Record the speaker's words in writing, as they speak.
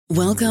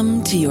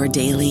Welcome to your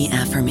daily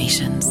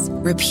affirmations.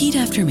 Repeat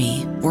after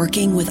me.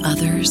 Working with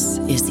others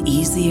is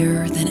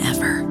easier than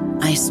ever.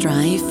 I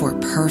strive for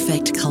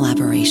perfect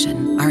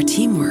collaboration. Our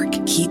teamwork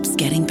keeps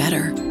getting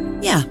better.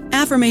 Yeah,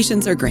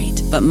 affirmations are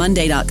great, but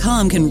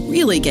Monday.com can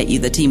really get you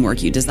the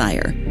teamwork you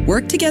desire.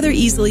 Work together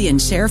easily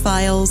and share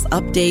files,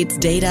 updates,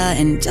 data,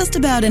 and just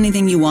about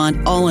anything you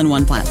want all in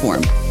one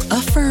platform.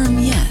 Affirm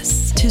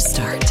yes to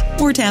start,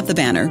 or tap the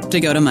banner to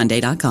go to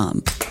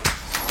Monday.com.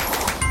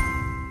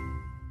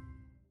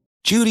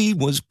 Judy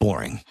was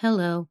boring.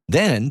 Hello.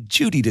 Then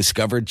Judy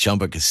discovered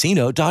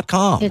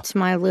ChumbaCasino.com. It's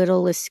my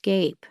little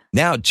escape.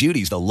 Now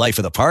Judy's the life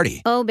of the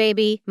party. Oh,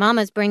 baby,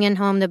 mama's bringing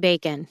home the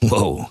bacon.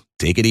 Whoa,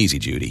 take it easy,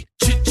 Judy.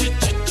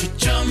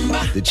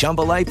 The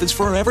Chumba life is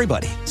for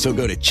everybody. So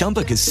go to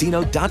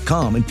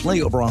ChumbaCasino.com and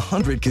play over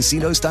 100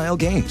 casino-style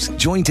games.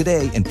 Join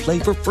today and play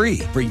for free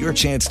for your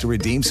chance to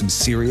redeem some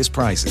serious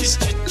prizes.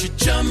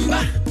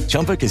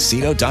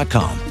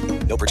 ChumbaCasino.com.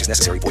 No purchase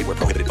necessary. Void where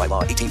prohibited by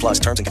law. 18 plus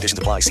terms and conditions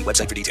apply. See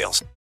website for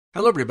details.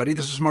 Hello, everybody.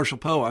 This is Marshall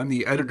Poe. I'm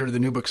the editor of the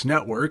New Books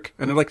Network,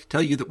 and I'd like to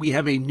tell you that we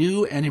have a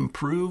new and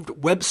improved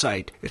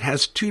website. It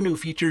has 2 new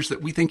features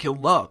that we think you'll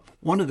love.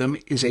 One of them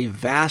is a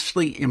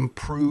vastly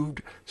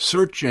improved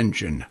search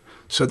engine,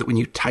 so that when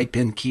you type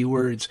in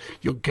keywords,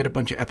 you'll get a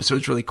bunch of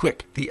episodes really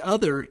quick. The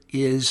other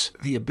is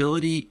the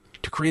ability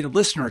to create a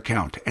listener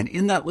account. And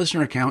in that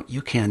listener account,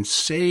 you can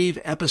save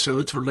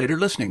episodes for later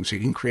listening. So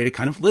you can create a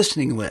kind of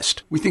listening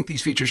list. We think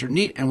these features are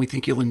neat and we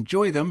think you'll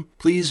enjoy them.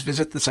 Please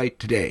visit the site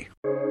today.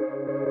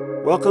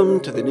 Welcome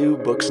to the New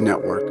Books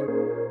Network.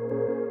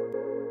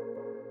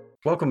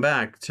 Welcome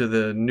back to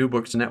the New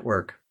Books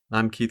Network.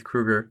 I'm Keith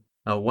Kruger,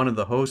 one of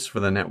the hosts for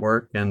the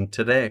network. And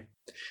today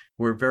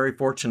we're very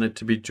fortunate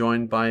to be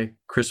joined by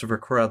Christopher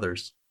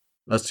Carothers,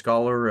 a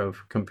scholar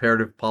of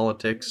comparative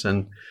politics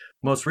and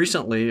most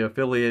recently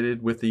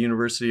affiliated with the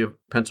University of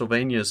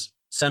Pennsylvania's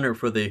Center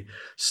for the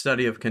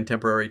Study of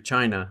Contemporary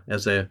China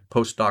as a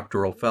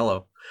postdoctoral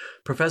fellow.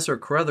 Professor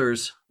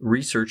Carothers'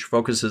 research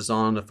focuses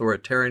on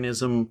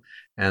authoritarianism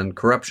and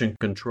corruption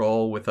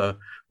control with a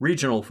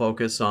regional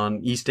focus on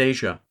East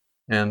Asia,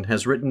 and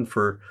has written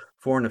for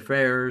Foreign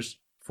Affairs,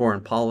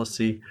 Foreign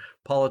Policy,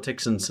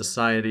 Politics and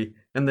Society,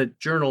 and the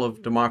Journal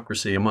of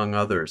Democracy, among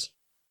others.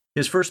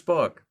 His first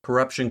book,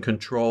 Corruption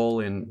Control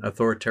in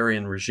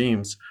Authoritarian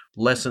Regimes,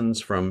 Lessons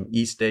from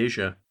East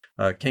Asia,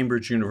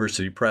 Cambridge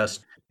University Press,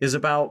 is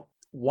about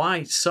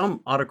why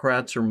some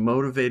autocrats are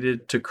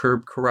motivated to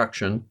curb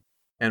corruption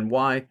and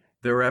why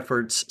their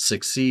efforts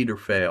succeed or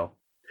fail,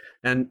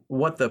 and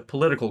what the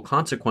political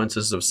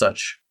consequences of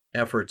such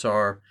efforts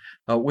are,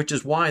 which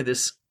is why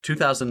this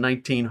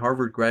 2019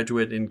 Harvard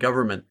graduate in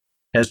government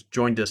has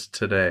joined us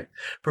today.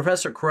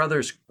 Professor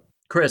Carothers,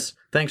 Chris,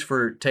 thanks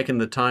for taking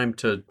the time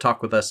to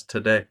talk with us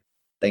today.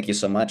 Thank you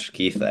so much,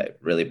 Keith. I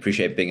really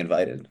appreciate being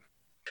invited.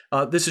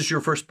 This is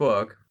your first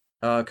book.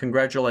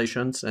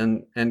 Congratulations.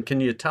 And can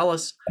you tell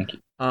us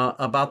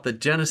about the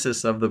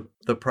genesis of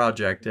the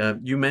project?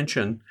 You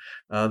mentioned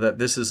that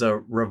this is a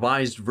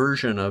revised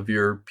version of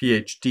your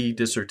PhD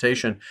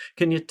dissertation.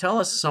 Can you tell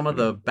us some of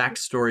the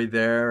backstory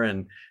there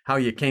and how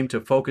you came to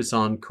focus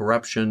on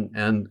corruption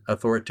and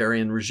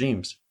authoritarian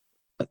regimes?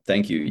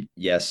 Thank you.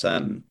 Yes.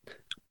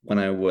 When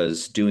I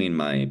was doing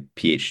my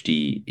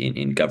PhD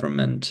in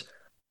government,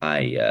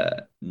 I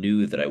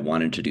knew that I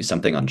wanted to do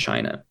something on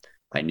China.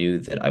 I knew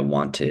that I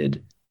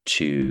wanted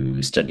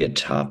to study a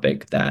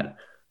topic that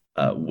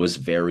was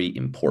very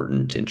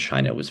important in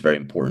China, was very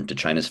important to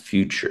China's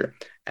future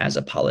as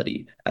a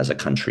polity, as a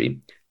country.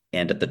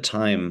 And at the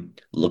time,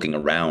 looking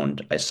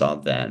around, I saw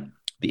that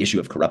the issue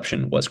of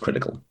corruption was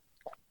critical,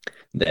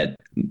 that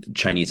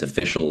Chinese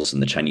officials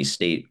and the Chinese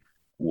state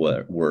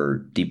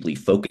were deeply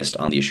focused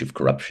on the issue of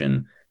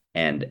corruption.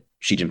 And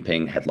Xi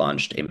Jinping had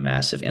launched a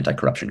massive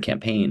anti-corruption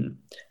campaign.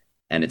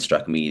 And it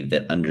struck me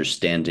that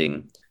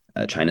understanding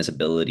China's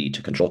ability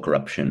to control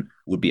corruption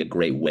would be a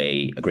great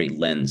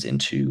lens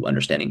into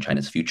understanding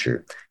China's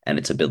future and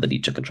its ability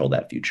to control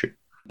that future.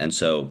 And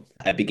so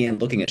I began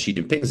looking at Xi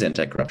Jinping's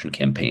anti-corruption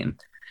campaign.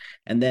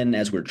 And then,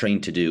 as we're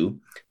trained to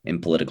do in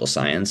political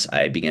science,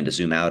 I began to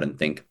zoom out and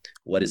think,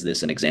 what is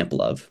this an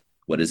example of?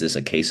 What is this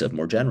a case of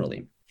more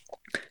generally?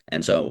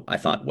 And so I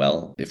thought,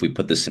 well, if we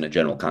put this in a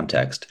general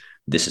context,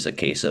 this is a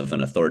case of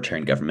an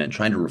authoritarian government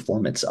trying to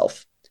reform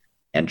itself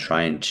and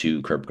trying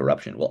to curb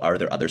corruption. Well, are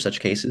there other such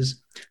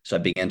cases? So I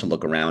began to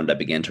look around. I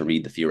began to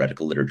read the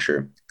theoretical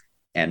literature.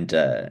 And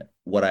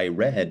what I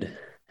read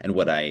and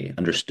what I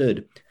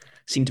understood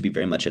seemed to be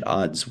very much at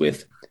odds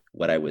with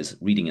what I was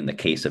reading in the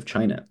case of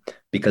China.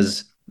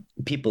 Because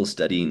people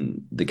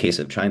studying the case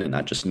of China,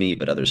 not just me,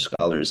 but other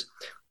scholars,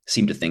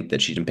 seem to think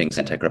that Xi Jinping's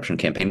anti-corruption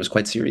campaign was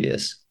quite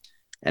serious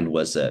and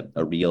was a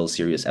real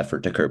serious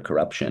effort to curb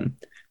corruption.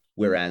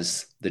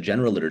 Whereas the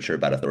general literature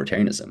about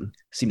authoritarianism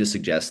seemed to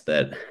suggest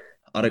that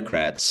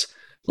autocrats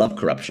love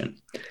corruption.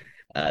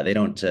 They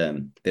don't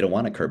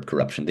want to curb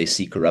corruption. They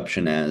see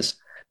corruption as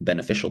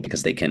beneficial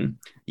because they can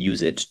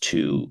use it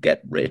to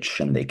get rich,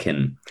 and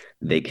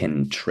they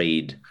can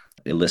trade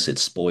illicit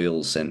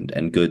spoils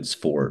and goods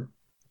for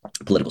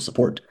political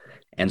support.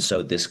 And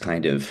so this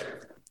kind of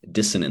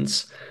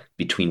dissonance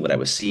between what I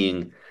was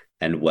seeing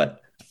and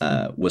what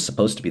was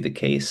supposed to be the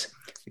case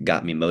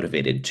got me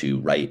motivated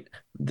to write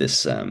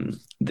this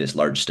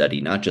large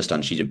study, not just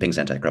on Xi Jinping's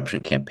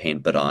anti-corruption campaign,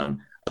 but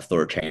on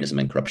authoritarianism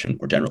and corruption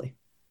more generally.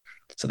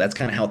 So that's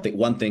kind of how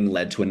one thing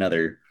led to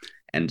another,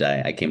 and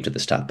I came to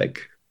this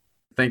topic.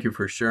 Thank you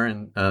for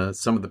sharing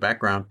some of the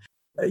background.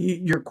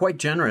 You're quite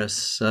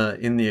generous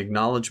in the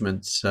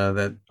acknowledgments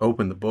that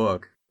open the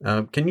book.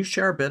 Can you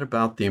share a bit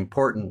about the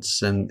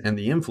importance and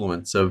the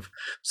influence of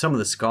some of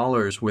the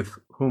scholars with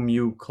whom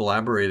you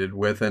collaborated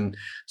with? And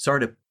sorry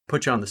to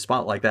put you on the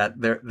spot like that.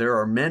 There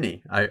are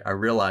many, I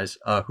realize,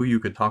 who you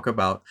could talk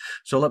about.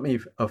 So let me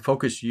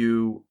focus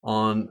you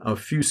on a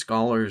few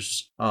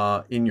scholars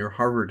in your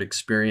Harvard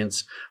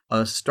experience,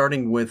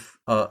 starting with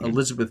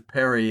Elizabeth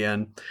Perry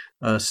and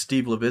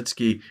Steve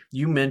Levitsky.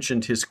 You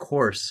mentioned his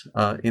course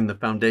in the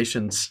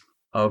Foundations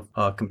of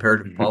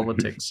Comparative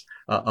Politics,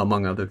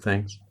 among other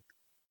things.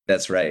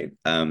 That's right.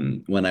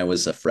 When I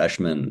was a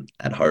freshman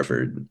at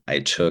Harvard, I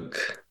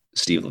took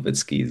Steve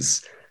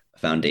Levitsky's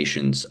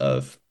Foundations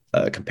of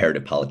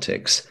Comparative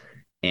Politics,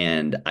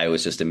 and I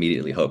was just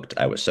immediately hooked.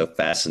 I was so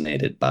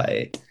fascinated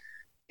by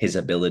his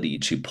ability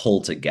to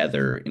pull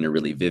together in a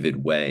really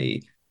vivid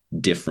way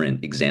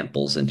different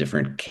examples and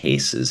different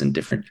cases in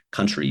different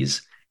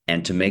countries,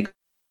 and to make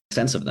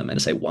sense of them and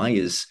to say, why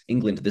is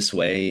England this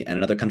way and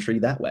another country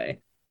that way?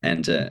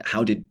 And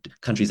how did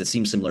countries that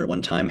seemed similar at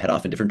one time head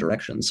off in different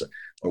directions?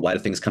 Or why do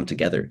things come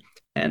together?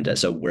 And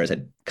so whereas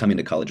I'd come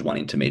into college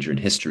wanting to major in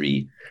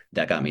history,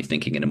 that got me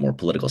thinking in a more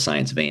political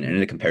science vein and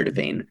in a comparative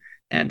vein.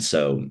 And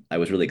so I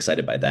was really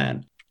excited by that.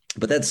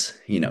 But that's,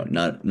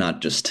 not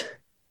just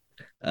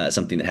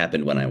something that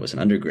happened when I was an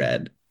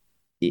undergrad.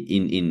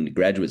 In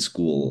graduate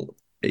school,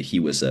 he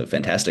was a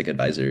fantastic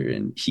advisor,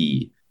 and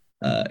he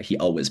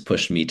always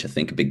pushed me to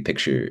think big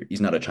picture.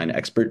 He's not a China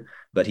expert,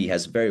 but he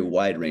has very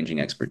wide-ranging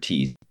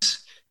expertise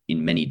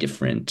in many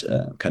different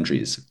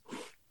countries.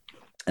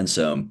 And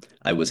so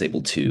I was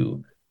able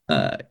to,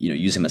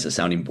 use him as a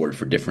sounding board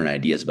for different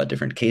ideas about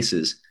different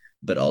cases,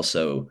 but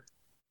also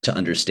to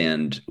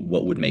understand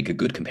what would make a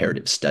good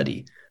comparative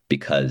study,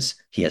 because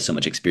he has so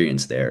much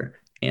experience there.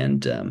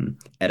 And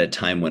at a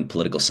time when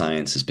political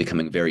science is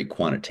becoming very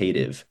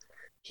quantitative,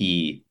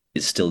 he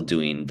is still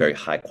doing very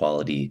high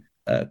quality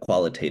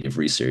qualitative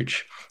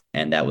research.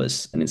 And that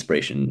was an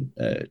inspiration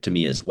to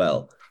me as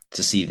well,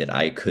 to see that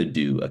I could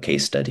do a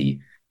case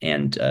study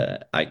and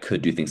I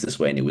could do things this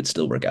way and it would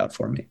still work out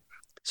for me.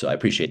 So I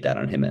appreciate that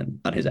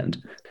on his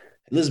end.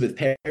 Elizabeth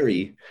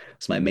Perry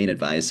was my main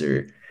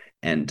advisor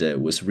and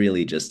was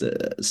really just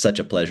such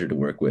a pleasure to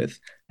work with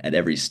at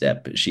every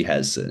step. She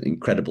has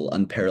incredible,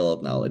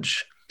 unparalleled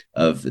knowledge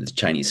of the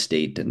Chinese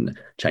state and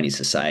Chinese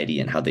society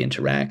and how they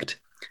interact.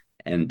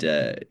 And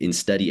in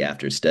study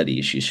after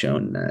study, she's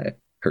shown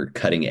her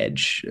cutting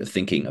edge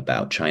thinking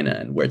about China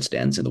and where it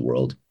stands in the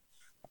world.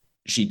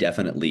 She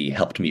definitely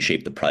helped me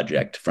shape the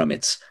project from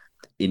its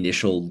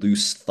initial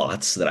loose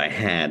thoughts that I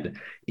had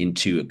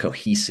into a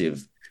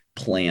cohesive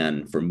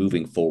plan for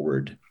moving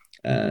forward,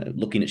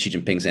 looking at Xi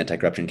Jinping's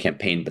anti-corruption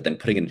campaign, but then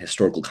putting it in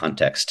historical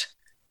context.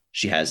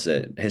 She has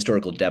a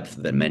historical depth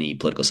that many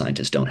political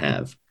scientists don't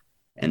have.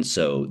 And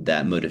so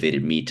that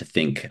motivated me to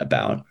think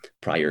about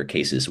prior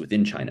cases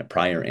within China,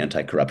 prior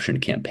anti-corruption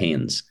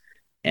campaigns,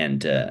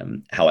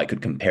 and how I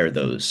could compare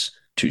those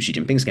to Xi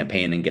Jinping's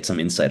campaign and get some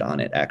insight on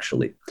it,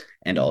 actually.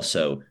 And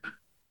also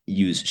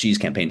use Xi's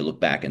campaign to look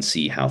back and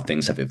see how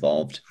things have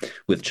evolved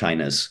with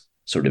China's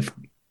sort of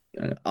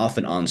off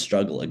and on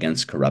struggle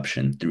against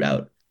corruption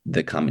throughout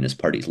the Communist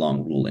Party's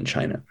long rule in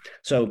China.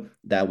 So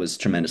that was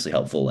tremendously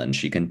helpful, and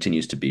she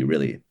continues to be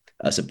really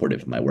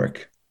supportive of my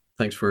work.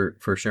 Thanks for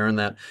sharing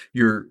that.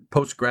 Your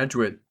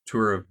postgraduate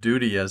tour of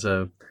duty as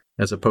a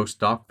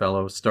postdoc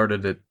fellow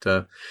started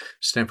at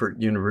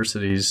Stanford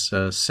University's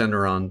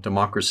Center on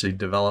Democracy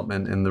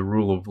Development and the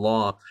Rule of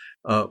Law,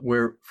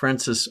 where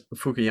Francis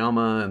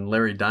Fukuyama and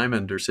Larry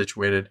Diamond are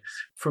situated.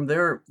 From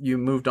there, you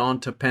moved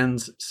on to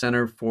Penn's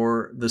Center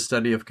for the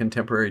Study of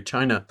Contemporary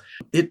China.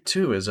 It,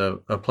 too, is a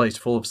place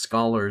full of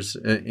scholars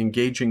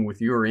engaging with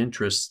your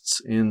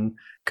interests in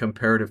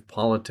comparative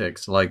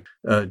politics, like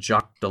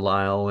Jacques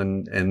Delisle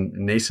and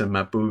Nason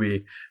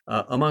Mahboubi,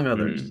 among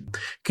others.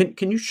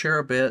 Can you share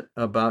a bit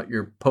about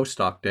your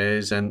postdoc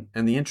days and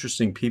the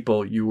interesting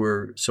people you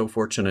were so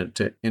fortunate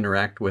to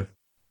interact with?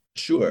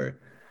 Sure.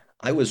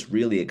 I was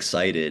really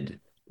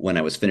excited when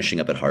I was finishing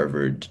up at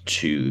Harvard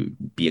to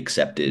be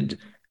accepted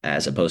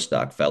as a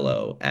postdoc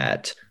fellow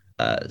at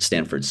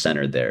Stanford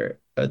Center there,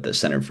 the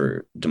Center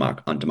for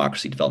on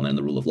Democracy Development and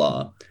the Rule of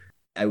Law.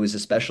 I was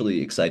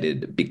especially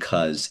excited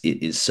because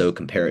it is so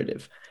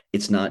comparative.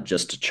 It's not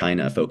just a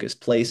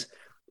China-focused place.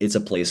 It's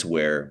a place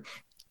where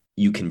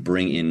you can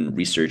bring in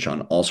research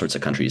on all sorts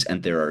of countries,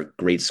 and there are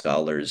great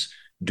scholars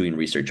doing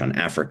research on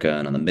Africa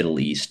and on the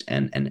Middle East,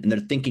 and they're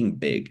thinking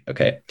big,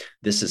 okay?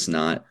 This is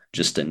not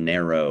just a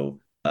narrow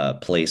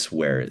place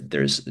where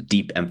there's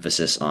deep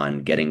emphasis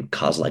on getting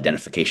causal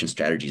identification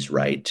strategies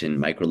right in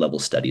micro-level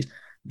studies.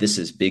 This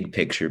is big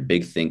picture,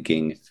 big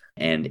thinking,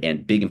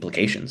 and big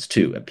implications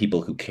too, of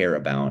people who care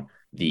about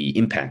the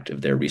impact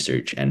of their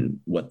research and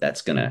what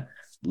that's going to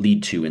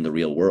lead to in the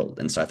real world.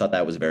 And so I thought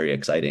that was very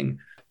exciting.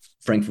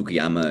 Frank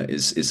Fukuyama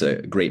is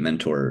a great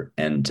mentor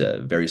and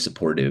very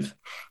supportive.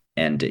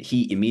 And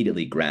he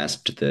immediately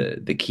grasped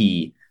the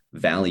key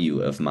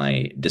value of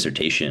my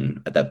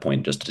dissertation, at that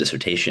point, just a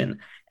dissertation,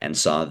 and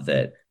saw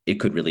that it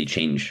could really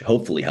change,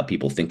 hopefully, how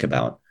people think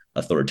about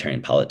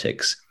authoritarian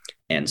politics.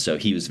 And so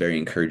he was very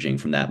encouraging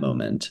from that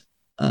moment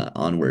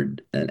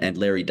onward. And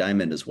Larry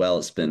Diamond as well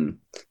has been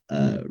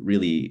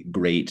really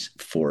great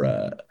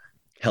for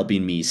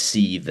helping me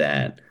see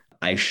that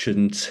I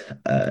shouldn't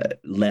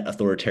let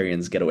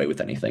authoritarians get away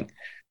with anything.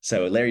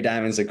 So Larry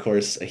Diamond's, of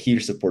course, a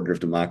huge supporter of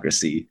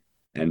democracy.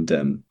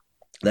 And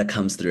that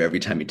comes through every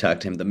time you talk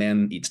to him. The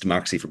man eats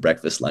democracy for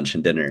breakfast, lunch,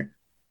 and dinner.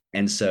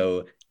 And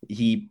so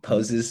he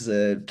poses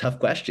tough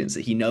questions.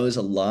 He knows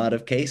a lot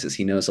of cases.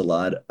 He knows a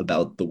lot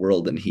about the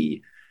world. And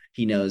he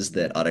knows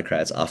that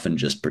autocrats often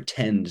just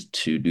pretend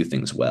to do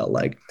things well.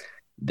 Like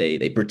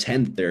they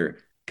pretend that they're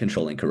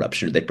controlling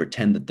corruption. Or they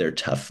pretend that they're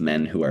tough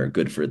men who are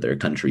good for their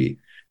country.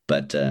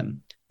 But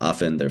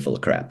often they're full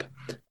of crap.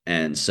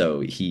 And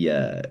so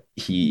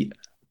he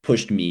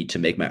pushed me to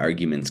make my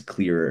arguments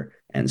clearer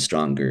and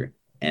stronger.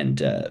 And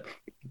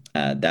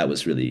that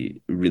was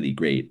really, really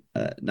great.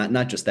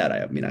 Not just that.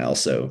 I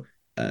also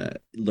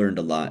learned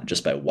a lot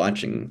just by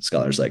watching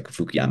scholars like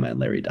Fukuyama and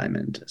Larry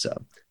Diamond. So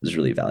it was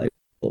really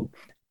valuable.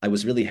 I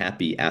was really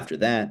happy after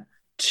that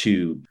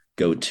to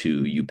go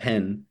to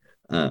UPenn.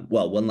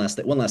 One last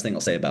thing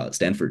I'll say about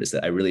Stanford is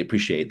that I really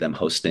appreciate them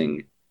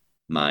hosting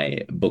my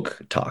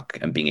book talk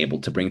and being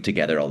able to bring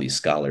together all these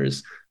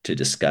scholars to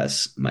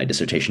discuss my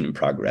dissertation in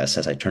progress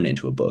as I turn it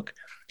into a book.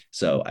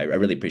 So I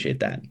really appreciate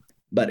that.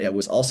 But I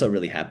was also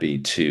really happy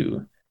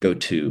to go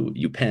to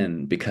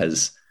UPenn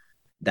because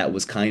that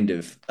was kind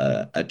of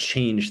a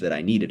change that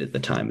I needed at the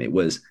time. It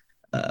was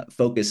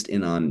focused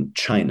in on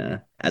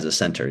China as a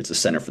center. It's a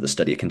center for the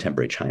study of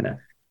contemporary China.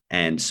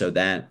 And so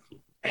that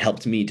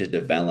helped me to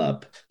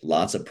develop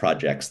lots of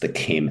projects that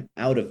came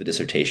out of the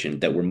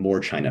dissertation that were more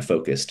China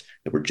focused,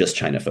 that were just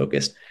China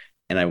focused.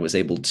 And I was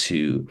able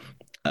to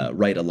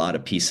write a lot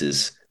of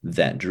pieces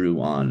that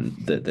drew on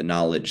the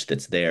knowledge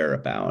that's there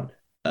about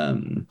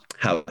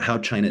how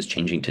China is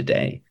changing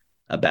today,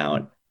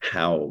 about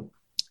how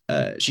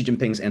Xi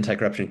Jinping's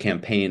anti-corruption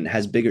campaign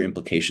has bigger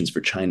implications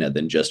for China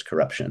than just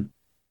corruption.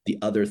 The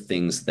other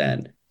things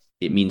that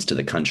it means to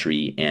the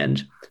country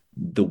and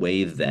the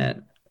way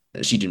that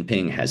Xi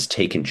Jinping has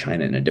taken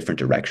China in a different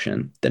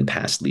direction than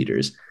past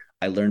leaders.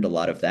 I learned a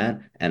lot of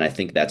that, and I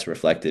think that's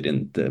reflected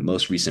in the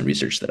most recent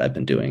research that I've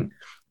been doing.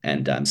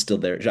 And I'm still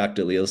there. Jacques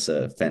Delille's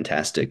a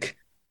fantastic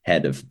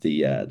head of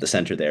the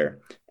center there,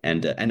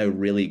 and a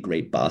really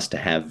great boss to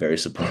have, very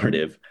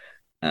supportive.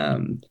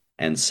 And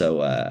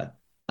so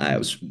I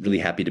was really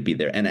happy to be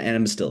there, and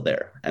I'm still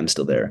there. I'm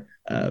still there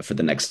for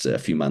the next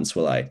few months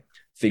while I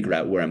figure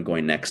out where I'm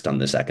going next on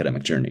this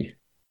academic journey.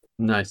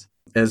 Nice.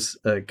 As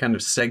a kind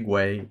of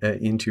segue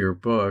into your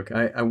book,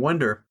 I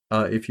wonder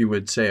if you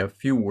would say a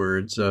few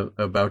words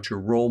about your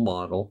role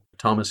model,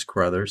 Thomas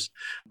Carothers.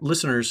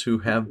 Listeners who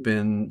have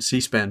been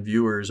C-SPAN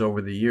viewers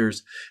over the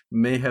years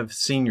may have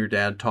seen your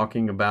dad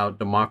talking about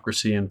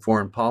democracy and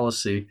foreign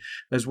policy,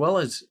 as well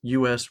as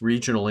U.S.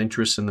 regional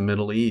interests in the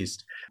Middle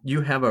East.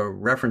 You have a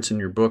reference in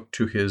your book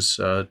to his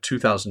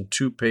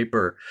 2002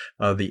 paper,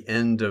 The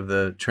End of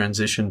the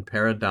Transition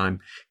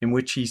Paradigm, in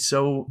which he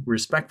so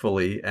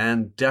respectfully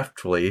and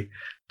deftly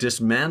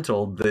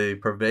dismantled the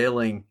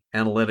prevailing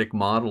analytic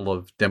model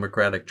of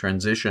democratic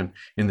transition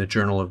in the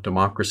Journal of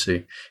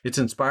Democracy. It's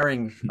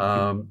inspiring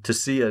to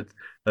see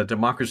a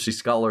democracy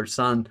scholar's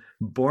son,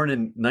 born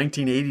in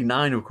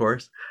 1989, of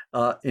course,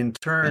 in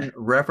turn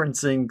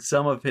referencing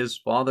some of his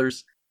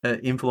father's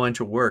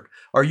influential work.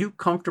 Are you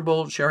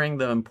comfortable sharing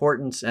the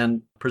importance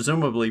and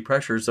presumably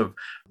pressures of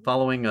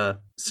following a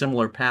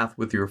similar path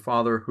with your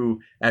father, who,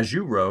 as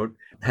you wrote,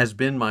 has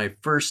been my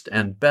first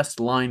and best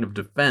line of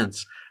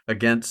defense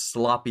against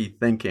sloppy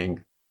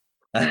thinking?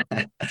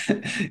 I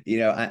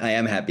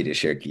am happy to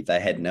share, Keith. I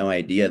had no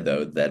idea,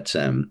 though, that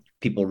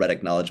people read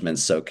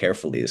acknowledgments so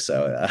carefully.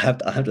 So I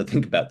have to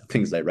think about the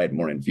things I write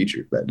more in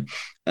future. But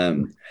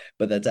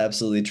that's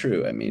absolutely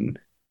true. I mean,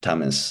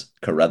 Thomas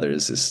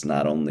Carothers is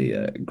not only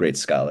a great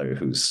scholar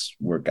whose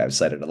work I've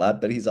cited a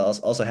lot, but he's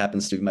also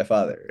happens to be my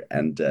father.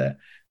 And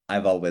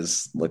I've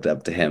always looked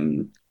up to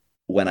him.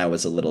 When I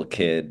was a little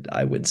kid,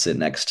 I would sit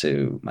next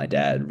to my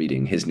dad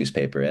reading his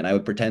newspaper, and I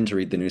would pretend to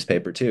read the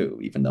newspaper too,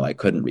 even though I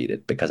couldn't read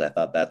it, because I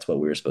thought that's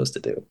what we were supposed to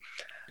do.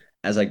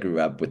 As I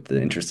grew up with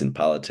the interest in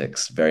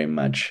politics, very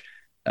much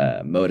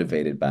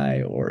motivated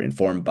by or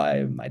informed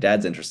by my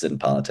dad's interest in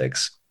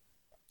politics,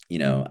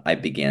 I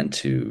began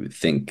to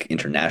think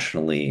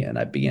internationally, and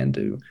I began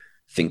to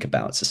think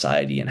about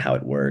society and how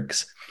it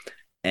works.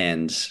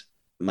 And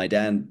my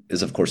dad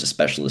is, of course, a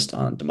specialist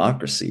on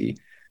democracy,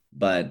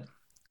 but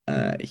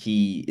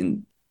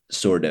he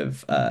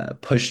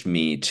pushed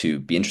me to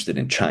be interested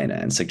in China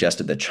and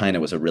suggested that China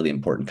was a really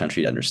important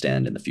country to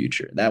understand in the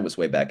future. That was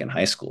way back in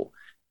high school.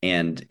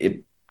 And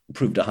it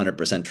proved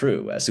 100%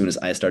 true. As soon as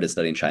I started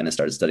studying China,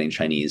 started studying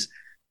Chinese,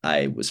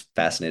 I was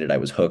fascinated, I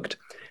was hooked.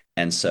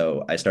 And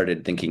so I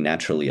started thinking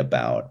naturally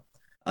about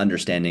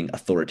understanding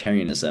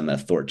authoritarianism and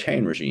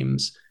authoritarian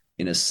regimes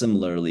in a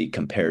similarly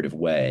comparative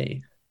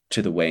way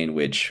to the way in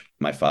which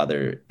my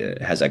father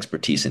has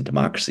expertise in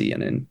democracy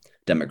and in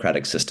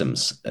democratic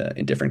systems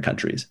in different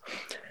countries.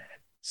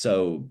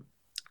 So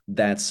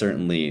that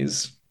certainly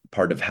is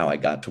part of how I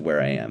got to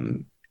where I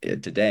am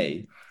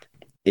today.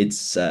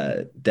 It's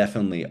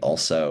definitely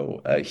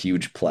also a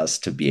huge plus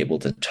to be able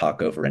to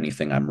talk over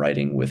anything I'm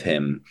writing with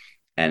him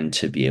and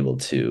to be able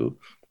to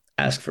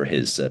ask for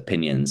his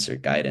opinions or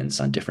guidance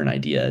on different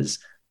ideas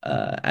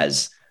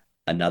as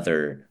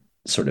another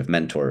sort of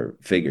mentor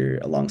figure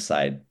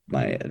alongside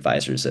my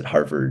advisors at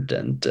Harvard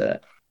and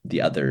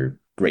the other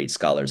great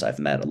scholars I've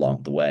met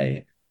along the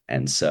way.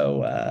 And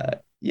so,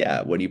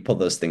 yeah, when you pull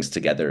those things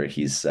together,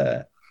 he's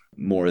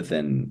more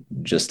than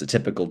just a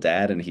typical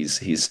dad, and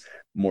he's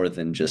more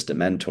than just a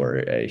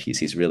mentor.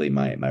 He's really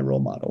my role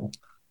model.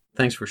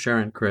 Thanks for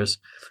sharing, Chris.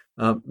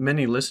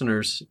 Many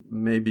listeners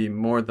may be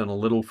more than a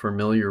little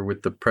familiar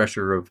with the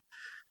pressure of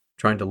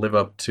trying to live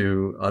up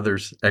to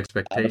others'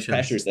 expectations. The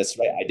pressures, that's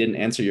right. I didn't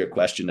answer your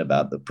question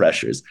about the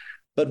pressures,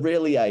 but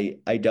really,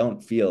 I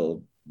don't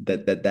feel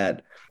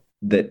that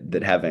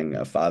having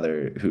a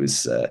father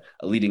who's a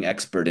leading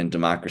expert in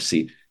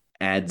democracy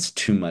adds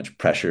too much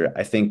pressure.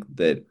 I think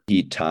that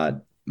he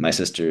taught my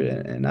sister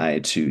and I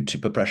to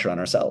put pressure on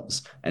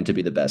ourselves and to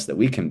be the best that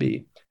we can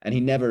be. And he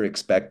never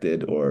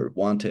expected or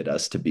wanted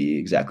us to be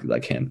exactly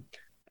like him.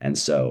 And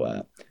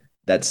so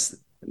that's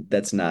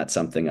not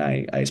something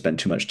I spend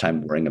too much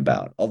time worrying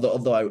about.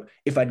 Although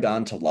if I'd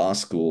gone to law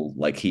school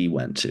like he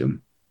went to,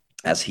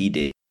 as he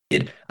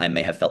did, I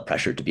may have felt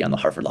pressured to be on the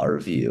Harvard Law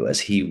Review as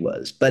he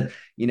was. But,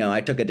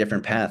 I took a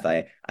different path.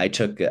 I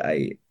took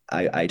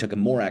a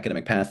more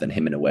academic path than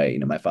him in a way.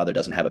 My father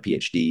doesn't have a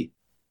PhD.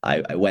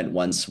 I went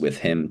once with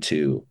him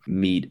to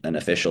meet an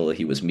official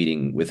he was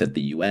meeting with at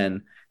the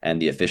UN,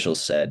 and the official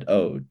said,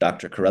 "Oh,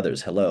 Dr.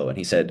 Carothers, hello." And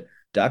he said,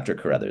 "Dr.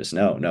 Carothers,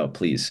 no,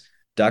 please.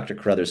 Dr.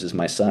 Carothers is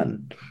my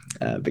son,"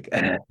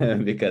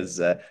 because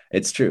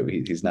it's true.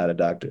 He's not a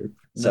doctor.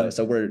 So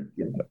we're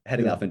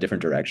heading off in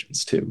different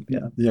directions too.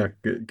 Yeah. Yeah.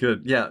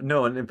 Good. Yeah.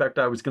 No. And in fact,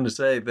 I was going to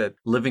say that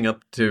living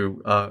up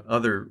to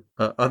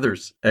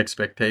others'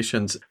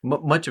 expectations,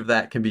 much of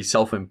that can be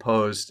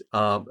self-imposed,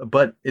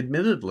 but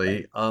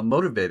admittedly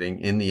motivating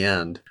in the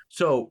end.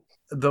 So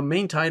the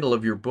main title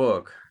of your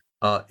book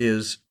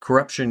is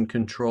Corruption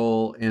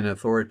Control in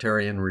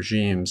Authoritarian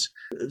Regimes.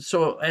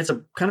 So as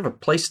a kind of a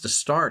place to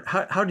start,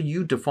 how do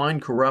you define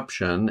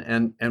corruption,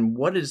 and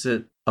what is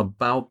it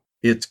about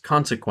its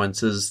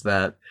consequences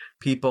that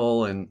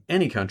people in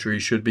any country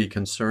should be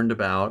concerned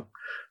about?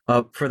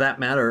 For that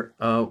matter,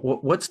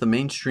 what's the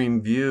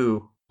mainstream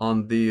view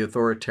on the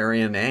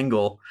authoritarian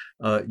angle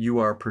you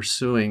are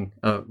pursuing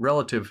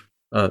relative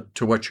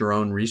to what your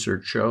own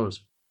research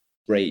shows?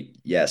 Great.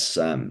 Yes.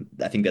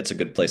 I think that's a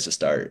good place to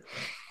start.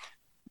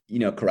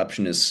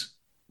 Corruption is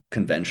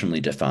conventionally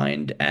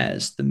defined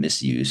as the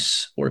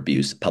misuse or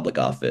abuse of public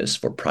office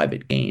for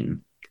private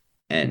gain.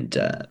 And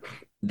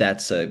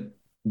that's a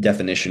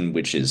definition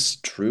which is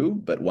true,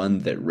 but one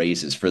that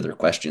raises further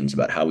questions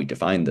about how we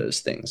define those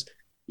things.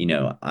 In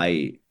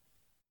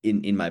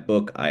my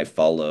book, I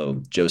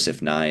follow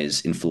Joseph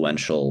Nye's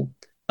influential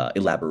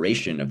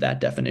elaboration of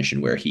that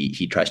definition, where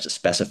he tries to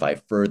specify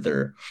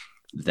further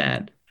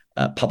that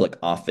public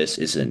office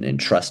is an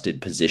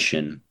entrusted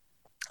position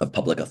of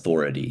public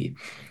authority,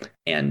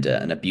 and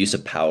an abuse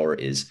of power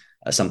is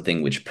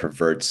something which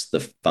perverts the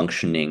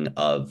functioning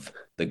of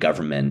the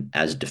government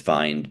as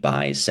defined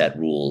by set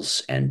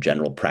rules and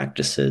general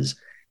practices.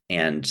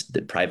 And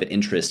the private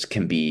interest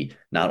can be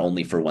not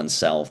only for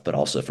oneself, but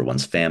also for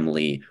one's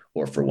family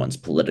or for one's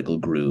political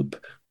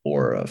group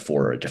or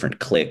for a different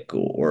clique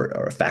or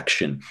a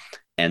faction.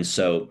 And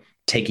so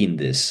taking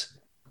this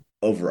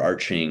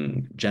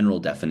overarching general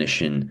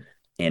definition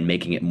and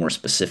making it more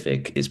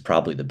specific is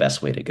probably the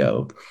best way to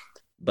go.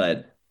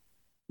 But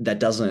that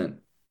doesn't,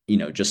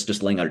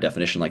 just laying out a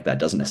definition like that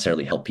doesn't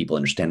necessarily help people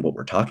understand what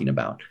we're talking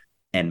about.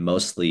 And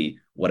mostly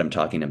what I'm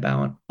talking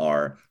about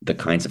are the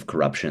kinds of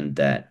corruption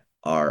that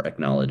are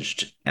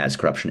acknowledged as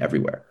corruption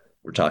everywhere.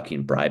 We're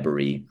talking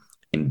bribery,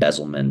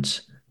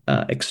 embezzlement,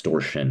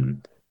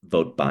 extortion,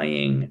 vote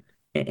buying,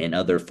 and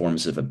other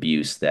forms of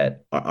abuse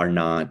that are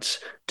not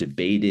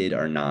debated,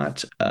 are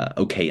not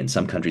okay in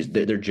some countries.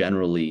 They're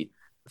generally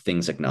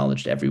things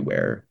acknowledged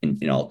everywhere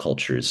in all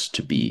cultures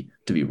to be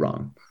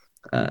wrong.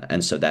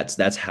 And so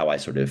that's how I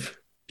sort of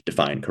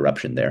define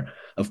corruption there.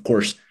 Of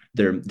course,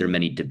 there are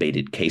many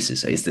debated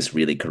cases. Is this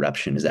really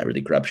corruption? Is that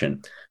really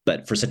corruption?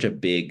 But for such a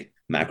big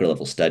macro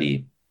level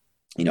study,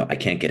 I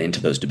can't get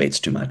into those debates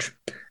too much.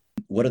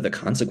 What are the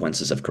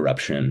consequences of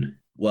corruption?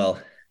 Well,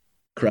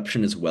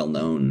 corruption is well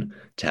known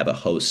to have a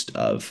host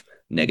of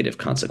negative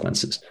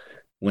consequences.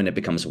 When it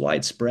becomes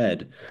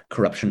widespread,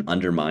 corruption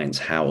undermines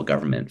how a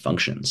government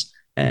functions.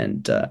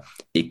 And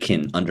it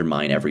can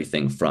undermine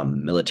everything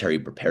from military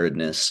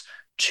preparedness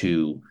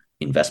to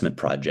investment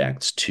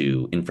projects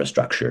to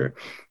infrastructure.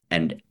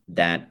 And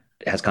that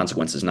has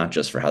consequences not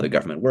just for how the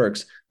government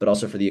works, but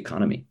also for the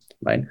economy,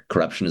 right?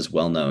 Corruption is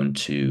well known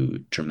to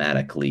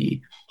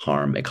dramatically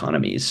harm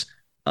economies.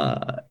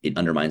 It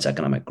undermines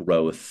economic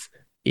growth.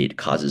 It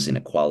causes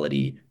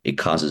inequality. It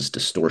causes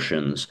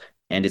distortions,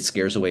 and it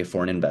scares away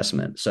foreign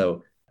investment.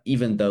 So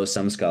even though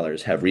some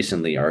scholars have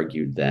recently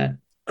argued that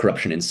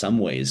corruption in some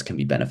ways can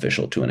be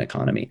beneficial to an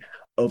economy,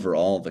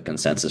 overall, the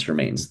consensus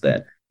remains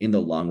that in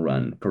the long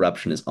run,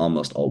 corruption is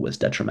almost always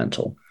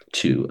detrimental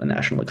to a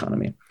national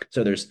economy.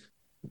 So there's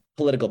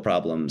political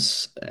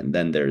problems, and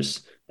then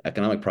there's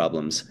economic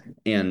problems.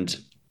 And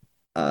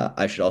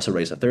I should also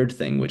raise a third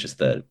thing, which is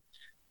that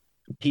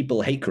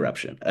people hate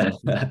corruption.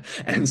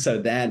 And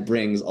so that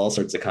brings all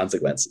sorts of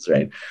consequences,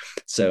 right?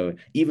 So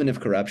even if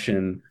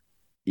corruption,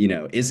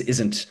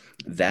 isn't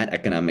that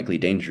economically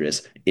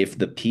dangerous, if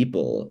the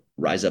people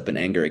rise up in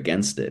anger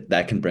against it,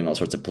 that can bring all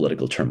sorts of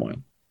political turmoil.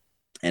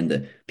 And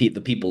the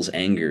people's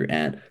anger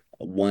at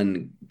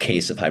one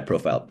case of high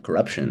profile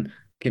corruption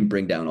can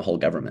bring down a whole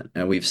government.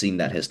 And we've seen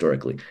that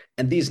historically.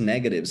 And these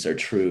negatives are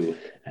true.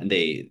 And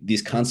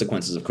these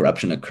consequences of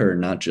corruption occur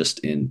not just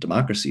in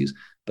democracies,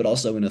 but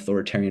also in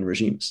authoritarian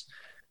regimes.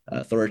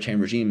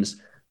 Authoritarian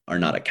regimes are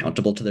not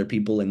accountable to their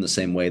people in the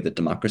same way that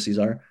democracies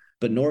are,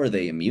 but nor are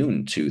they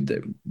immune to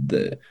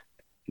the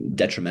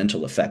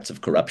detrimental effects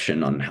of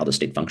corruption on how the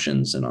state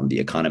functions and on the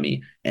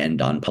economy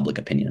and on public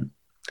opinion.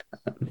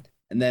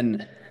 And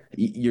then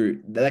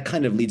that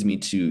kind of leads me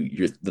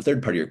to the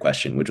third part of your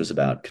question, which was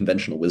about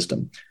conventional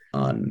wisdom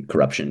on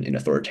corruption in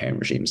authoritarian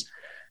regimes.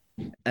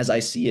 As I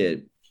see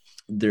it,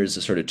 there's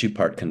a sort of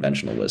two-part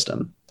conventional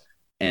wisdom.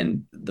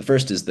 And the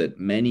first is that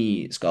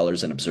many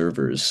scholars and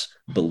observers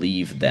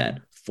believe that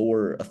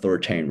for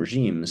authoritarian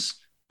regimes,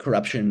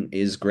 corruption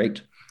is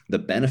great. The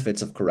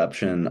benefits of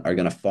corruption are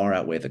going to far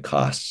outweigh the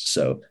costs.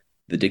 So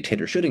the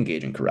dictator should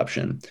engage in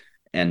corruption.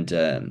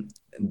 And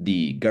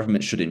the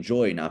government should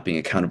enjoy not being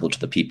accountable to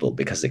the people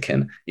because it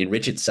can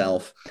enrich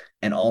itself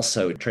and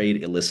also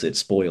trade illicit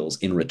spoils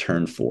in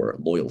return for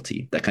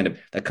loyalty. That kind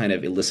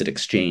of illicit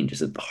exchange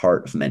is at the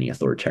heart of many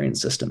authoritarian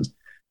systems.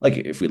 Like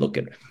if we look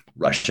at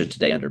Russia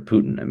today under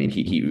Putin, I mean,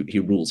 he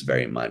rules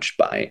very much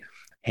by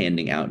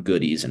handing out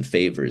goodies and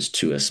favors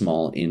to a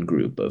small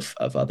in-group of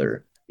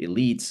other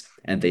elites,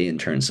 and they in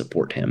turn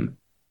support him.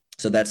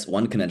 So that's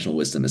one conventional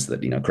wisdom, is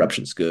that,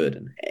 corruption's good,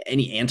 and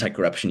any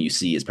anti-corruption you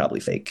see is probably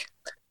fake.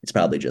 It's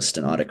probably just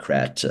an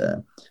autocrat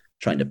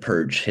trying to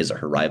purge his or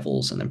her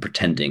rivals and then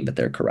pretending that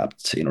they're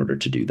corrupt in order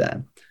to do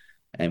that.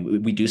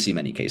 And we do see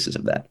many cases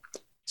of that.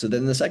 So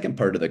then the second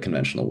part of the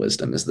conventional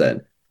wisdom is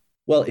that,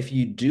 well, if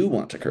you do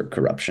want to curb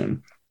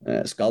corruption,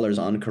 scholars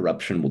on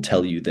corruption will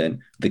tell you that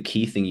the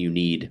key thing you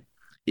need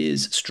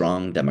is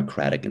strong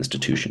democratic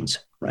institutions,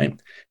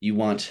 right? You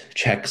want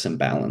checks and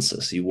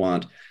balances. You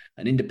want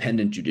an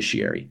independent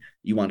judiciary.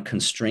 You want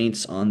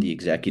constraints on the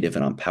executive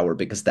and on power,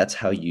 because that's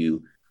how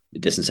you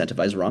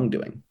disincentivize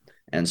wrongdoing.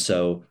 And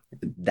so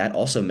that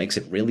also makes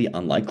it really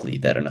unlikely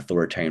that an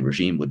authoritarian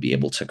regime would be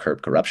able to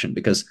curb corruption,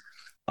 because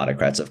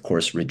autocrats, of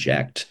course,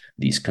 reject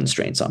these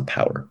constraints on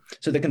power.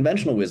 So the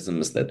conventional wisdom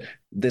is that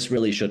this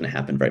really shouldn't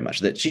happen very much,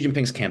 that Xi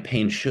Jinping's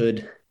campaign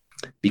should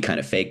be kind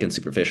of fake and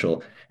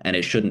superficial, and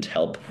it shouldn't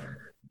help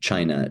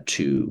China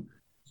to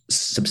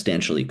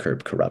substantially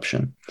curb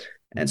corruption.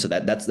 And so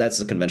that's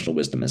the conventional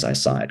wisdom as I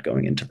saw it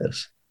going into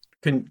this.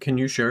 Can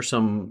you share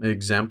some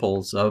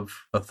examples of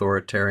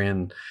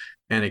authoritarian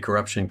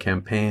anti-corruption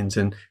campaigns,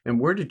 and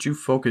where did you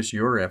focus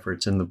your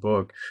efforts in the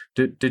book?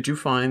 Did you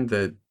find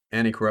that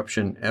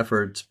anti-corruption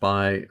efforts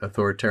by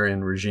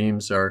authoritarian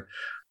regimes are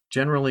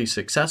generally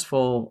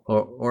successful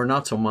or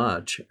not so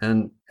much?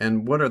 And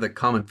what are the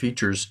common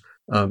features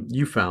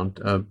you found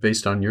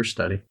based on your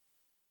study?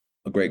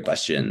 A great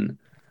question.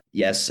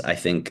 Yes, I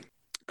think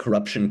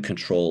corruption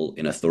control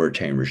in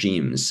authoritarian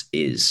regimes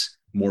is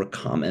more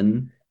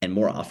common and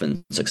more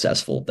often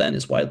successful than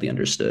is widely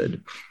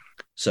understood.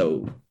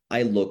 So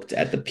I looked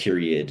at the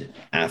period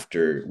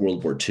after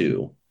World War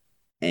II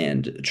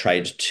and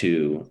tried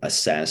to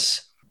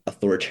assess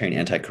authoritarian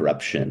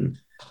anti-corruption,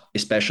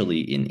 especially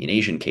in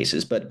Asian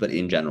cases, but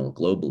in general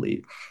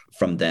globally,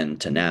 from then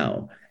to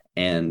now.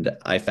 And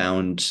I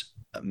found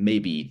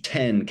maybe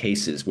 10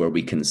 cases where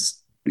we can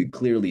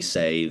clearly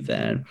say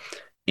that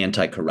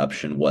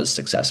anti-corruption was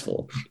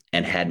successful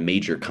and had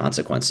major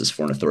consequences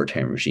for an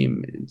authoritarian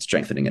regime,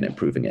 strengthening and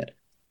improving it.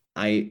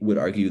 I would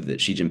argue that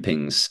Xi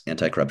Jinping's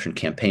anti-corruption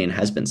campaign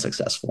has been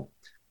successful.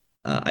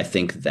 I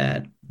think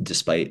that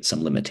despite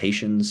some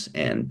limitations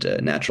and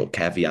natural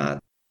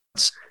caveats,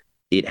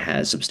 it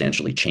has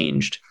substantially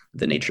changed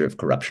the nature of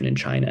corruption in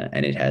China,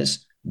 and it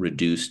has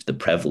reduced the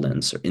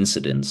prevalence or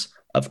incidence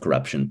of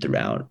corruption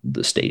throughout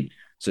the state.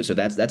 So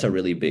that's a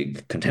really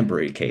big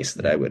contemporary case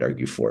that I would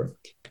argue for.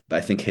 But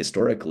I think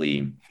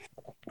historically,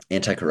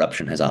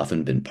 anti-corruption has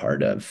often been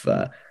part of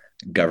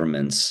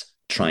governments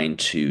trying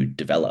to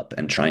develop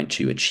and trying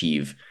to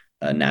achieve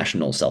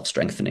national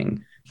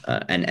self-strengthening.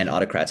 And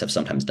autocrats have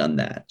sometimes done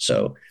that.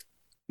 So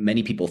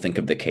many people think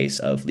of the case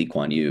of Lee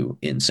Kuan Yew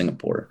in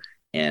Singapore.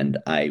 And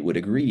I would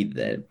agree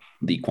that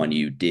Lee Kuan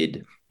Yew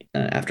did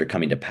after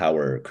coming to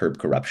power, curbed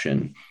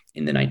corruption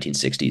in the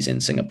 1960s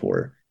in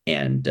Singapore,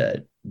 and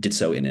did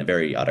so in a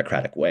very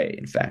autocratic way.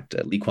 In fact,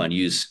 Lee Kuan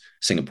Yew's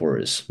Singapore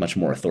is much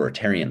more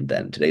authoritarian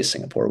than today's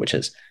Singapore, which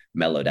has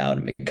mellowed out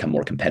and become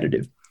more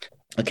competitive.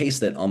 A case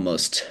that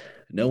almost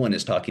no one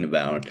is talking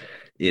about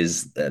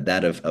is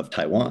that of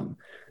Taiwan,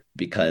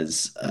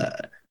 because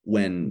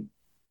when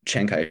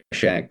Chiang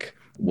Kai-shek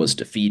was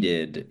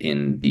defeated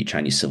in the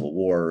Chinese Civil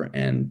War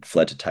and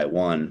fled to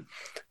Taiwan,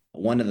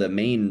 one of the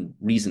main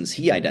reasons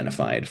he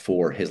identified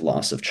for his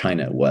loss of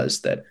China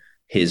was that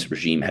his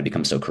regime had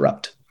become so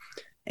corrupt.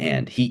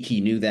 And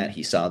he knew that,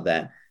 he saw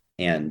that.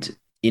 And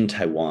in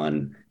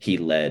Taiwan, he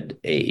led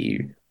a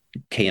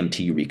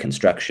KMT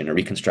reconstruction, a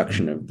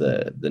reconstruction of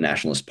the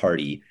Nationalist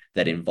Party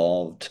that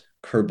involved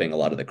curbing a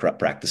lot of the corrupt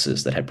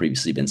practices that had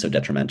previously been so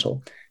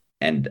detrimental.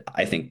 And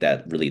I think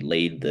that really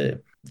laid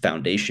the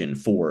foundation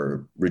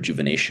for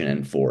rejuvenation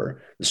and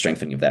for the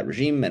strengthening of that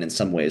regime, and in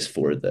some ways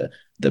for the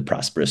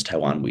prosperous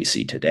Taiwan we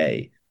see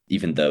today.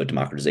 Even though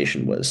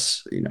democratization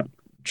was,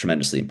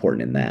 tremendously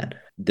important in that,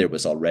 there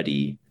was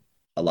already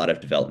a lot of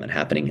development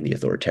happening in the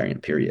authoritarian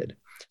period.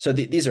 So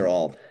these are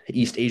all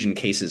East Asian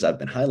cases I've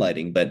been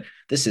highlighting, but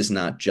this is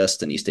not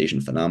just an East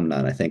Asian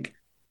phenomenon. I think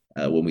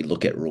when we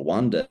look at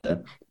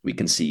Rwanda, we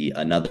can see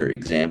another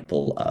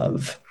example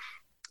of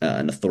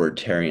an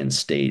authoritarian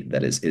state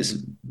that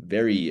is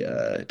very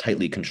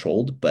tightly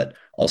controlled, but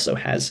also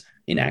has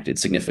enacted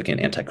significant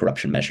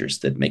anti-corruption measures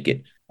that make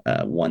it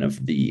one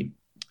of the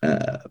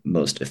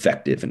most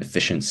effective and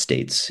efficient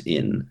states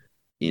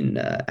in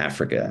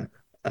Africa,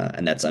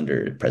 and that's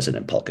under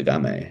President Paul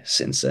Kagame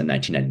since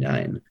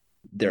 1999.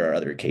 There are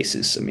other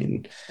cases. I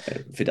mean,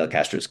 Fidel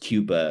Castro's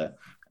Cuba,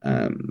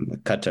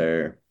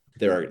 Qatar.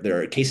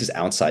 There are cases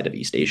outside of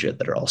East Asia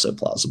that are also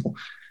plausible.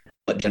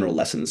 What general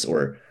lessons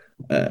or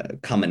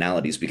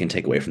commonalities we can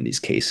take away from these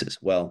cases?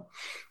 Well,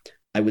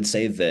 I would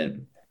say that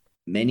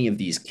many of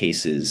these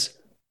cases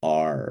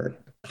are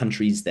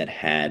countries that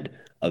had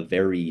a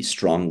very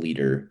strong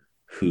leader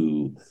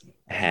who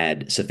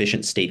had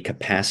sufficient state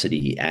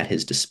capacity at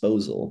his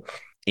disposal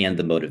and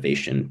the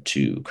motivation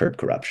to curb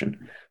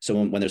corruption. So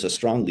when there's a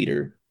strong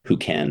leader who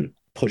can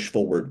push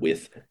forward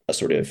with a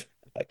sort of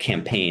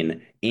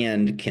campaign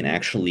and can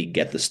actually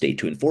get the state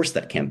to enforce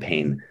that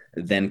campaign,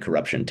 then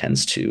corruption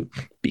tends to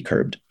be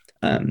curbed.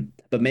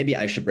 But maybe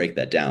I should break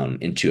that down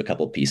into a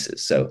couple of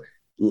pieces. So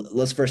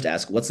let's first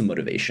ask, what's the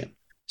motivation?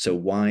 So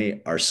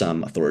why are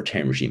some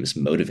authoritarian regimes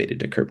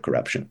motivated to curb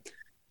corruption?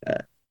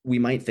 We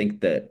might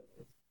think that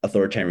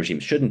authoritarian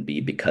regimes shouldn't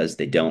be because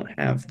they don't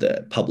have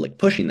the public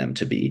pushing them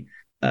to be.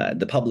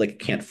 The public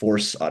can't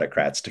force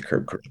autocrats to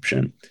curb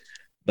corruption.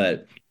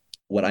 But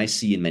what I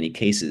see in many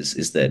cases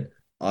is that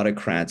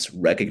autocrats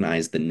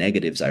recognize the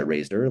negatives I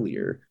raised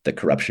earlier that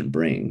corruption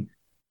bring.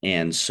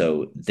 And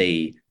so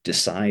they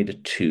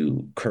decide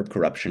to curb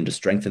corruption to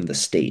strengthen the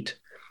state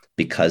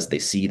because they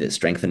see that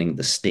strengthening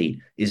the state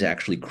is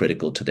actually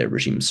critical to their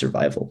regime's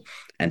survival.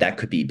 And that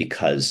could be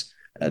because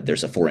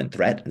there's a foreign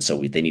threat, and so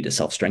they need to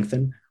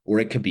self-strengthen, or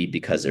it could be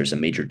because there's a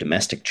major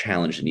domestic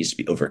challenge that needs to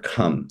be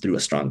overcome through a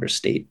stronger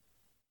state.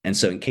 And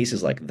so in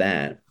cases like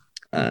that,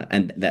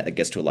 and that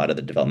gets to a lot of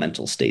the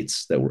developmental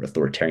states that were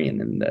authoritarian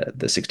in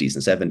the 60s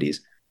and 70s,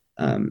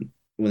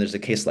 when there's a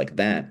case like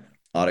that,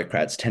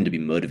 autocrats tend to be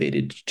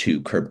motivated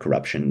to curb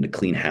corruption, to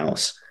clean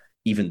house,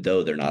 even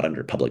though they're not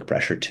under public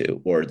pressure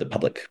to, or the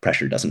public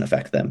pressure doesn't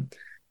affect them.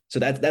 So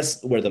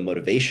that's where the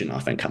motivation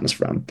often comes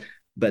from.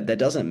 But that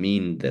doesn't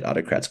mean that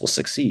autocrats will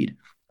succeed.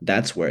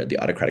 That's where the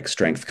autocratic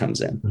strength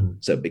comes in. Mm-hmm.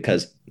 So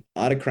because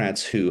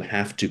autocrats who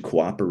have to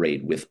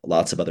cooperate with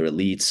lots of other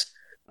elites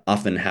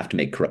often have to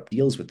make corrupt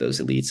deals with those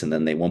elites, and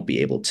then they won't be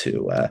able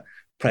to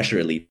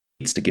pressure elites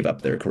to give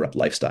up their corrupt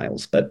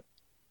lifestyles. But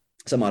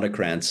some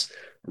autocrats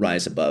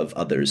rise above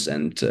others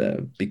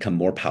and become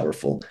more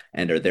powerful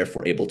and are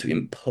therefore able to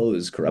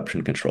impose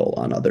corruption control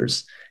on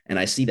others. And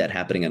I see that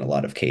happening in a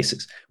lot of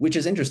cases, which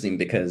is interesting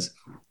because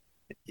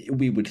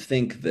we would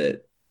think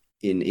that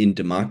in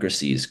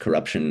democracies,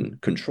 corruption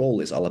control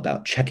is all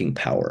about checking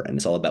power and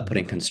it's all about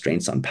putting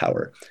constraints on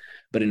power.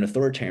 But in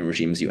authoritarian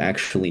regimes, you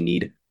actually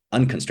need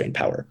unconstrained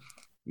power.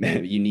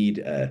 You need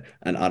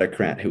an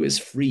autocrat who is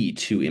free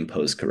to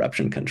impose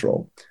corruption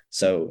control.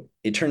 So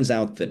it turns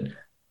out that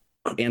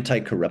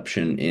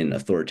anti-corruption in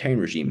authoritarian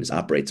regimes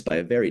operates by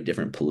a very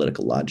different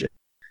political logic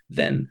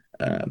than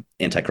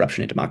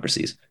anti-corruption in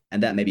democracies.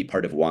 And that may be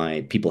part of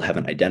why people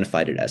haven't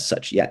identified it as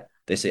such yet.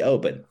 They say, oh,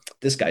 but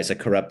this guy's a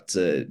corrupt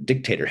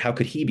dictator. How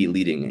could he be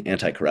leading an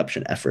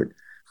anti-corruption effort?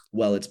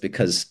 Well, it's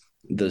because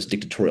those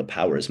dictatorial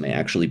powers may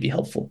actually be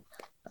helpful.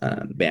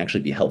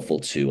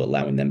 To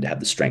allowing them to have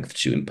the strength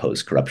to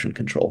impose corruption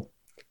control.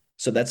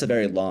 So that's a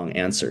very long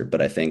answer,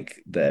 but I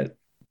think that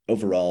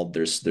overall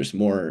there's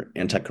more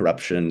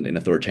anti-corruption in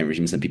authoritarian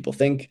regimes than people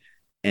think,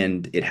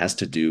 and it has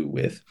to do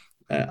with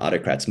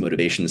autocrats'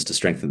 motivations to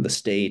strengthen the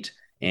state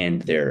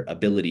and their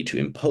ability to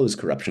impose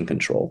corruption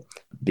control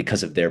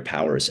because of their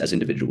powers as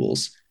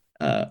individuals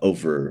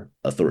over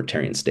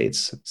authoritarian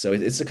states. So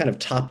it's a kind of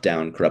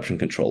top-down corruption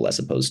control as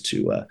opposed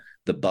to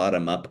the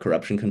bottom-up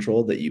corruption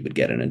control that you would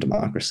get in a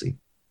democracy.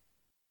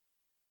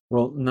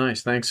 Well,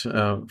 nice. Thanks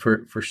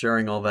for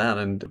sharing all that,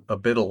 and a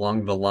bit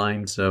along the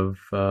lines of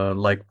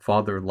like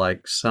father,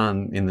 like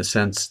son, in the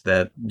sense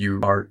that you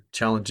are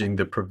challenging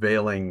the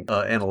prevailing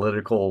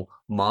analytical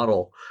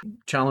model,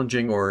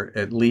 challenging or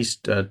at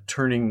least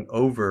turning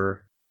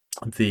over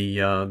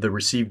the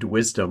received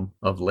wisdom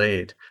of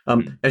Lade.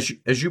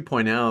 As you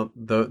point out,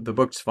 the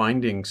book's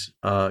findings,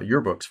 your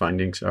book's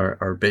findings,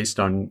 are based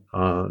on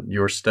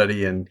your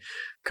study and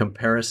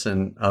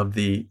comparison of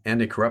the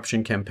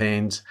anti-corruption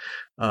campaigns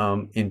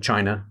in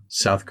China,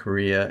 South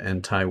Korea,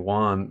 and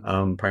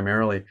Taiwan,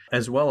 primarily,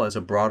 as well as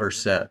a broader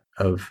set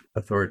of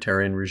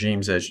authoritarian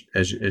regimes,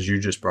 as you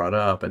just brought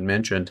up and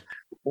mentioned.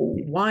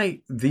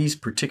 Why these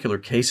particular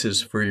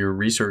cases for your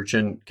research?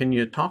 And can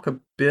you talk a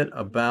bit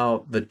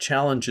about the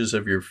challenges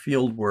of your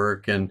field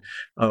work and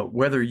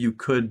whether you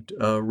could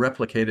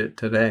replicate it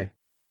today?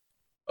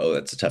 Oh,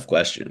 that's a tough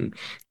question.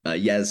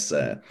 Yes,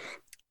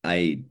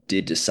 I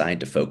did decide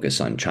to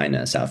focus on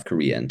China, South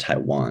Korea, and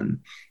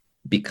Taiwan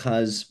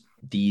because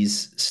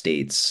these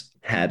states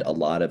had a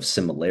lot of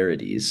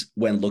similarities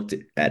when looked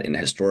at in a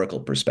historical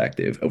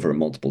perspective over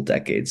multiple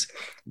decades.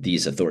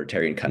 These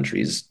authoritarian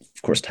countries,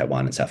 of course,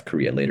 Taiwan and South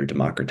Korea, later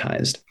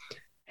democratized,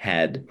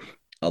 had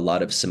a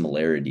lot of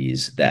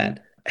similarities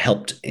that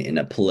helped in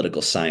a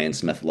political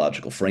science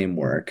methodological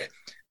framework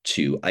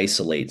to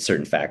isolate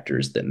certain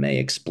factors that may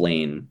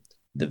explain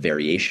the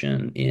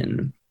variation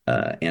in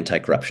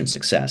anti-corruption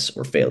success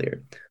or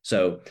failure.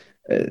 So,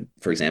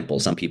 for example,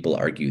 some people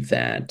argue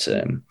that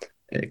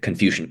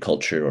Confucian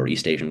culture or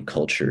East Asian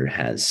culture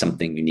has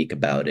something unique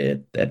about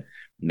it that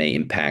may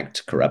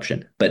impact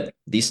corruption. But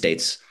these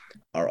states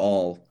are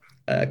all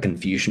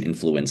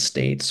Confucian-influenced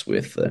states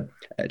with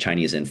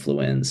Chinese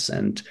influence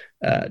and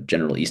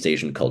general East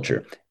Asian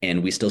culture,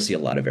 and we still see a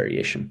lot of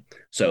variation.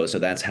 So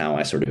that's how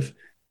I sort of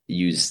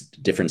use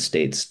different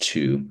states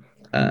to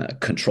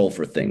control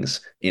for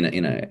things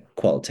in a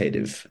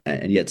qualitative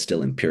and yet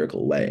still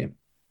empirical way.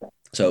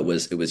 So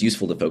it was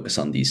useful to focus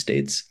on these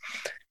states,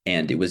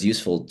 and it was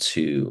useful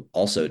to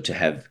also to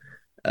have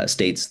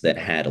states that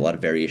had a lot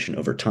of variation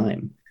over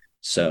time.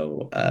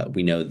 So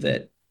we know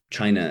that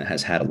China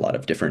has had a lot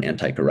of different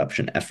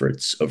anti-corruption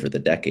efforts over the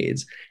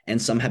decades,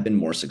 and some have been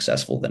more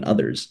successful than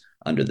others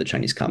under the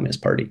Chinese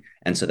Communist Party.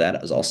 And so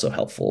that is also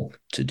helpful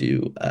to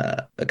do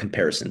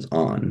comparisons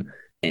on.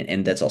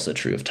 And that's also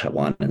true of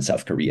Taiwan and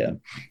South Korea.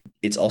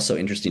 It's also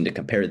interesting to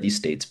compare these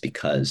states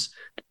because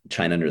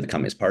China under the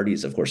Communist Party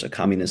is, of course, a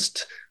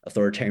communist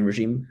authoritarian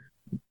regime,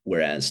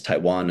 whereas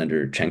Taiwan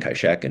under Chiang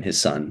Kai-shek and his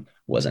son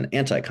was an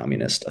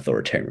anti-communist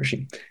authoritarian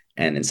regime.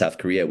 And in South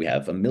Korea, we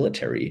have a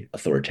military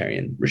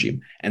authoritarian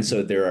regime. And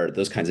so there are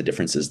those kinds of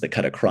differences that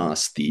cut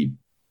across the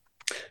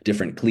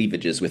different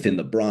cleavages within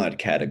the broad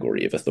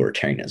category of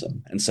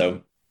authoritarianism. And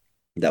so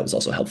that was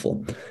also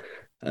helpful.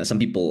 Some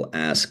people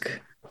ask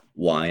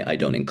why I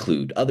don't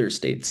include other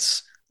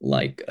states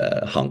like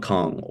Hong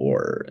Kong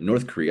or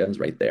North Korea is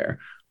right there.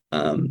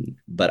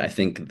 But I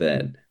think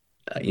that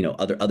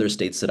other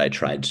states that I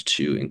tried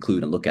to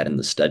include and look at in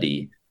the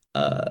study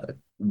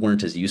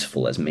weren't as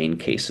useful as main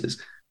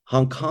cases.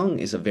 Hong Kong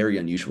is a very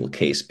unusual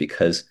case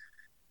because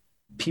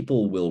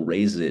people will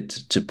raise it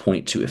to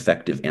point to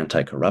effective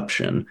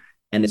anti-corruption.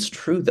 And it's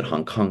true that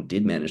Hong Kong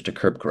did manage to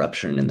curb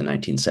corruption in the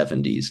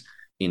 1970s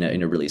in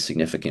a really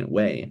significant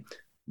way.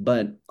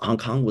 But Hong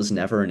Kong was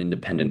never an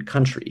independent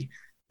country.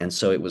 And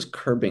so it was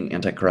curbing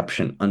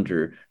anti-corruption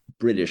under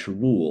British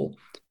rule,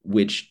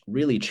 which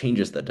really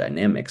changes the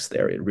dynamics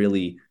there. It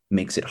really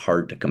makes it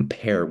hard to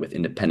compare with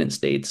independent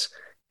states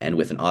and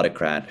with an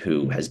autocrat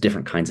who has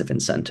different kinds of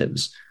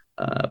incentives,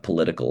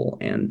 political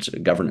and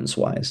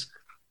governance-wise.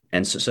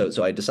 And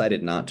so I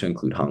decided not to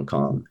include Hong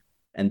Kong.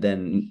 And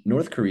then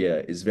North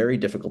Korea is very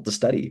difficult to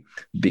study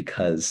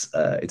because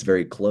it's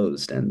very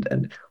closed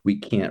and we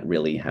can't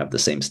really have the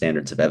same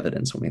standards of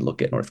evidence when we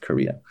look at North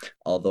Korea.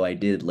 Although I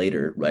did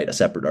later write a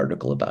separate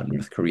article about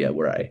North Korea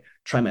where I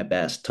try my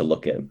best to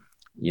look at,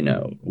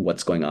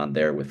 what's going on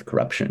there with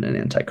corruption and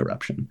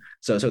anti-corruption.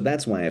 So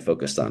that's why I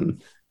focused on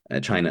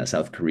China,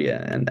 South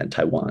Korea, and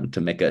Taiwan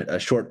to make a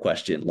short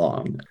question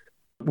long.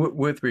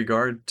 With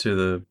regard to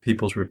the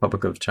People's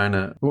Republic of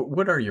China,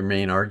 what are your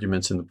main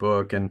arguments in the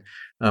book, and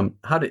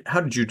how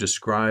did you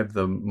describe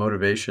the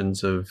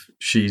motivations of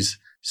Xi's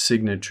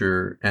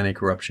signature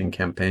anti-corruption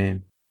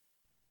campaign?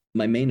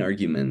 My main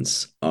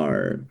arguments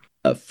are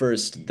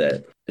first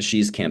that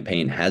Xi's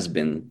campaign has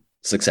been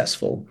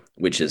successful,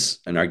 which is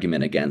an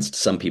argument against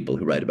some people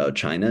who write about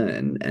China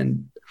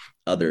and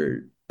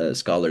other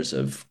scholars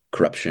of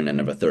corruption and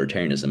of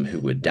authoritarianism who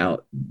would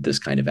doubt this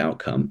kind of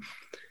outcome.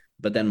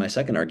 But then my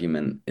second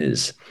argument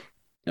is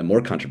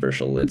more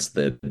controversial. It's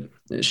that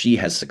Xi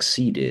has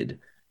succeeded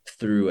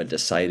through a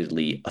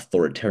decidedly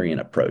authoritarian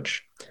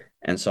approach.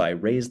 And so I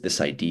raised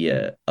this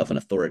idea of an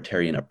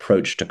authoritarian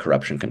approach to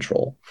corruption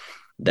control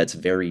that's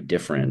very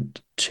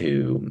different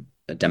to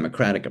a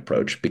democratic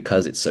approach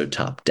because it's so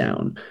top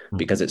down,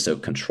 because it's so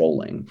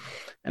controlling,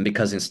 and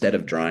because instead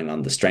of drawing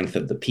on the strength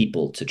of the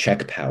people to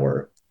check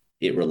power,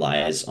 it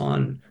relies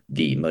on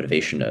the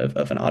motivation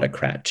of an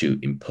autocrat to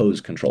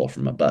impose control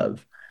from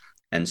above.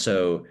 And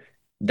so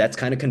that's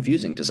kind of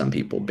confusing to some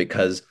people,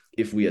 because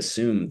if we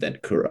assume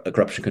that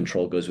corruption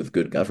control goes with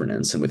good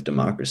governance and with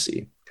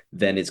democracy,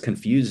 then it's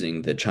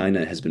confusing that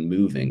China has been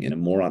moving in a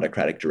more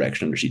autocratic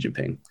direction under Xi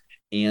Jinping,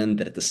 and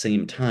that at the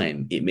same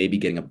time, it may be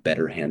getting a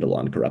better handle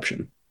on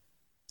corruption.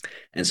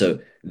 And so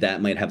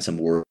that might have some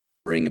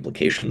worrying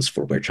implications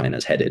for where China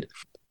is headed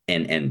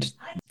and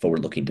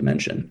forward-looking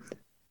dimension.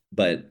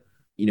 But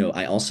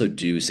I also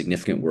do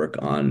significant work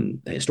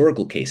on the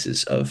historical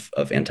cases of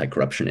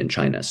anti-corruption in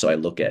China. So I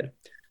look at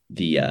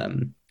the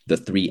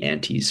 3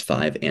 antis,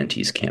 5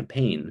 antis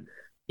campaign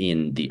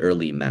in the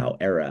early Mao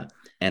era,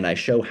 and I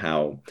show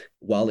how,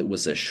 while it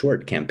was a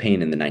short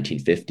campaign in the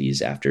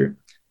 1950s after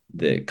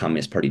the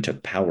Communist Party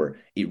took power,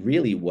 it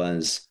really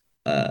was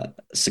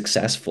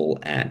successful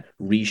at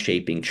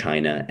reshaping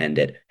China and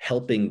at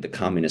helping the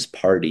Communist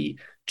Party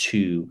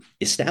to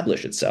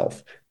establish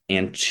itself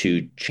and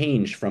to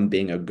change from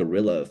being a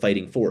guerrilla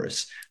fighting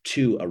force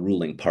to a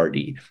ruling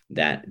party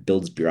that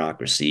builds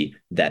bureaucracy,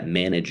 that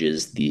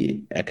manages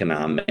the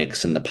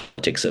economics and the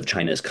politics of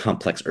China's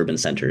complex urban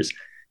centers,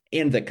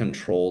 and that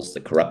controls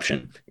the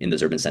corruption in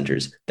those urban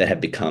centers that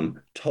have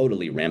become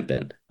totally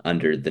rampant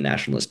under the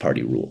Nationalist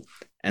Party rule.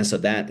 And so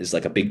that is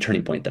like a big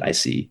turning point that I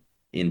see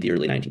in the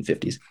early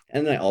 1950s.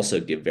 And then I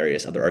also give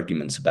various other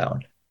arguments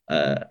about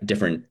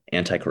different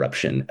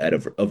anti-corruption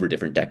over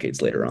different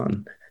decades later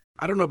on.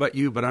 I don't know about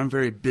you, but I'm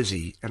very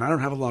busy and I don't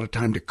have a lot of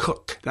time to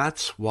cook.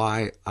 That's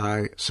why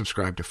I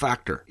subscribe to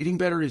Factor. Eating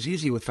better is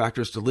easy with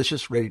Factor's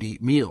delicious,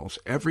 ready-to-eat meals.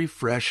 Every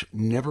fresh,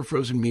 never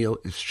frozen meal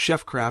is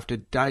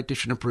chef-crafted,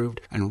 dietitian approved,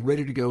 and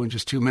ready to go in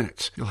just 2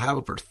 minutes. You'll have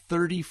over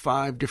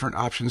 35 different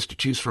options to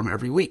choose from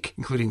every week,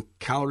 including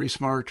Calorie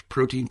Smart,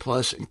 Protein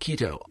Plus, and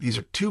Keto. These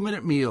are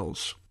 2-minute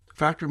meals.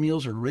 Factor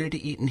meals are ready to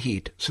eat and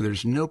heat, so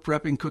there's no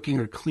prepping, cooking,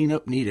 or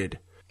cleanup needed.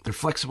 They're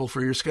flexible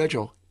for your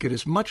schedule. Get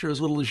as much or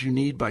as little as you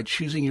need by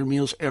choosing your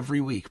meals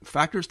every week.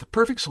 Factor is the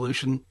perfect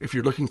solution if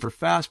you're looking for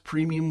fast,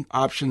 premium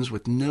options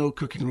with no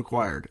cooking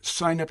required.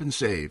 Sign up and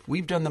save.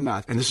 We've done the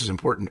math, and this is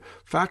important.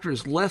 Factor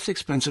is less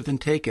expensive than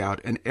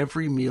takeout, and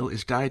every meal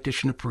is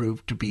dietitian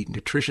approved to be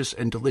nutritious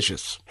and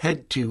delicious.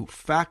 Head to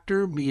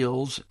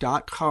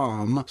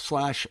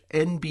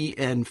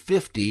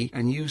factormeals.com/NBN50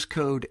 and use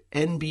code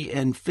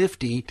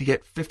NBN50 to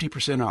get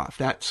 50% off.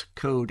 That's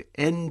code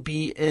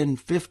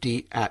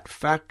NBN50 at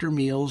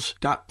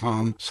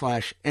factormeals.com/NBN50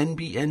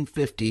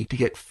 to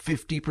get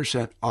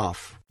 50%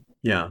 off.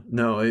 Yeah,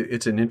 no,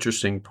 it's an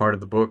interesting part of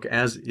the book,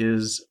 as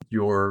is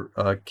your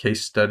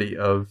case study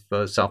of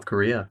South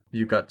Korea.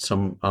 You got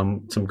some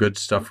good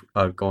stuff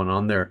going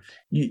on there.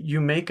 You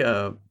make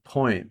a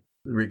point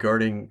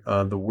regarding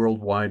the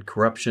Worldwide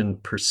Corruption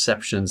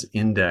Perceptions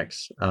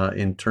Index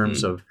in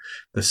terms of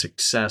the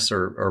success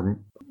or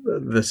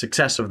the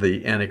success of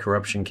the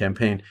anti-corruption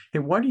campaign. Hey,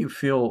 why do you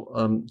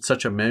feel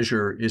such a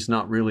measure is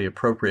not really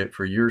appropriate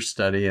for your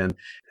study? And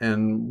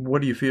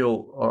what do you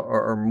feel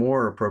are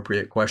more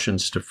appropriate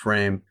questions to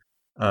frame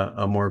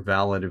a more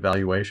valid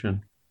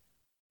evaluation?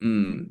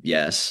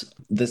 Yes.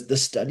 The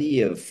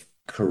study of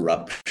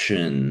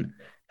corruption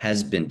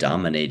has been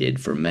dominated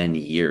for many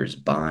years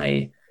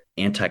by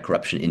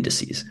anti-corruption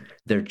indices.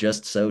 They're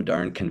just so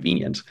darn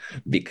convenient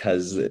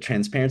because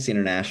Transparency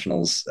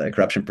International's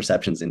Corruption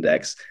Perceptions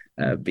Index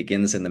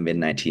begins in the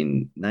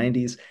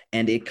mid-1990s,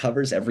 and it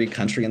covers every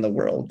country in the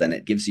world. Then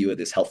it gives you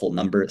this helpful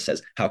number. It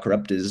says, how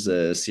corrupt is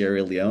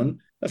Sierra Leone?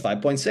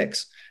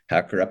 5.6.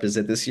 How corrupt is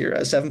it this year?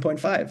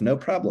 7.5. No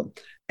problem.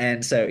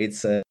 And so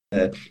it's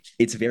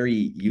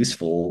very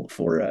useful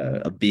for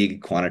a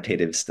big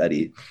quantitative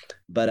study.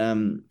 But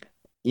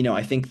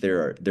I think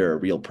there are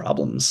real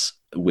problems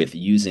with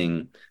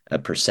using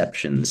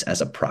perceptions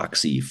as a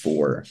proxy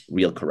for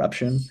real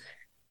corruption.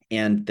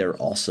 And there are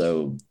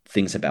also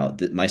things about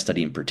my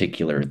study in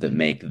particular that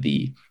make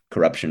the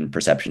Corruption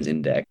Perceptions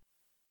Index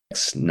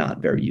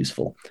not very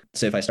useful.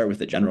 So if I start with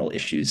the general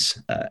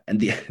issues, and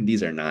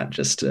these are not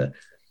just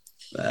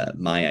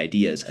my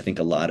ideas, I think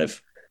a lot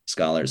of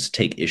scholars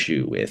take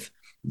issue with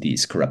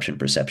these corruption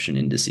perception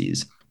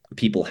indices.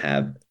 People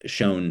have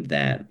shown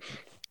that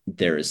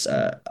there's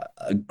a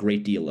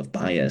great deal of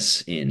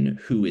bias in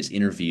who is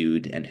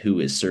interviewed and who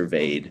is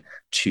surveyed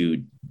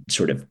to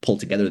sort of pull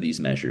together these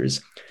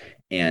measures,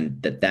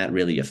 and that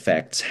really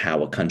affects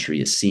how a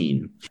country is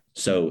seen.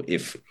 So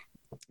if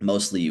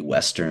mostly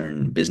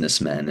Western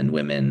businessmen and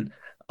women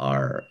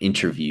are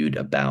interviewed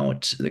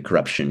about the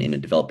corruption in a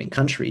developing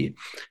country,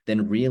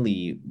 then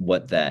really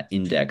what that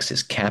index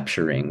is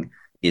capturing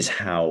is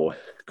how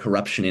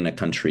corruption in a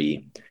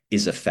country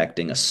is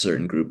affecting a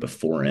certain group of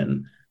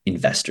foreign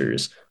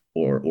investors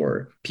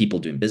or people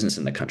doing business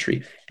in the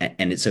country.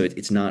 And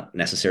it's not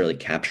necessarily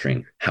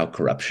capturing how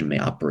corruption may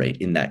operate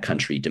in that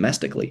country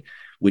domestically,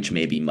 which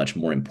may be much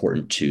more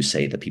important to,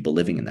 say, the people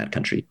living in that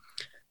country.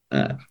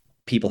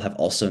 People have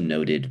also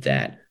noted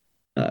that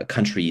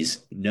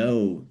countries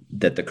know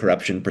that the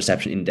corruption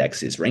perception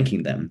index is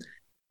ranking them,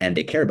 and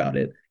they care about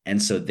it,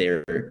 and so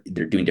they're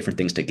doing different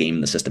things to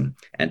game the system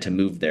and to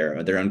move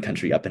their own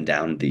country up and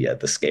down the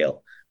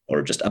scale,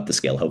 or just up the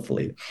scale,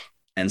 hopefully.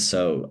 And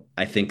so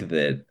I think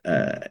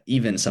that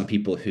even some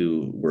people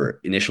who were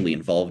initially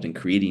involved in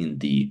creating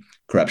the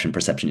corruption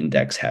perception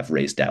index have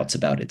raised doubts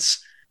about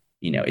its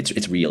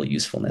real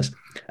usefulness.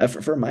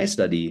 For my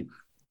study,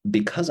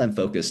 because I'm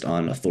focused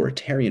on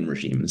authoritarian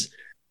regimes,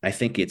 I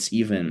think it's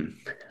even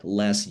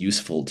less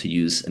useful to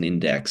use an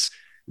index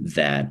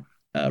that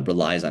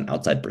relies on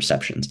outside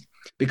perceptions,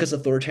 because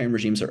authoritarian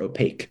regimes are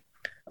opaque.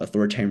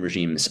 Authoritarian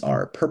regimes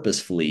are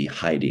purposefully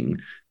hiding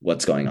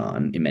what's going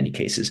on in many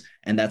cases.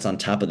 And that's on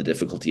top of the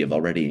difficulty of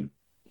already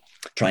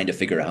trying to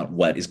figure out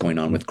what is going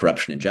on with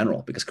corruption in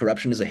general, because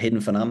corruption is a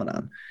hidden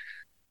phenomenon.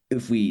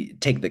 If we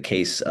take the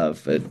case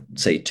of,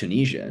 say,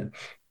 Tunisia,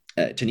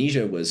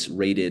 Tunisia was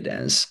rated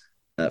as,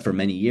 for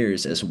many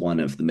years, as one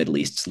of the Middle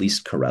East's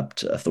least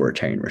corrupt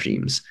authoritarian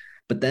regimes.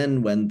 But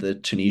then when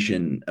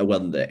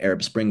the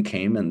Arab Spring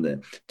came and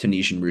the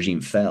Tunisian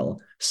regime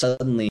fell,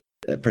 suddenly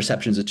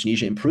perceptions of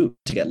Tunisia improved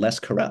to get less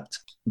corrupt.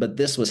 But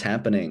this was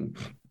happening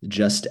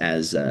just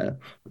as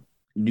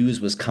news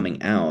was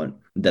coming out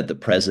that the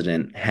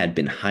president had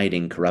been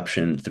hiding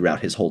corruption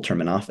throughout his whole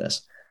term in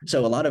office.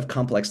 So a lot of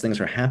complex things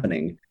were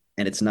happening,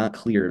 and it's not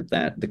clear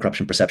that the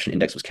corruption perception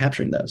index was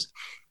capturing those.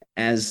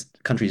 As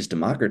countries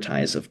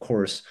democratize, of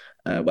course,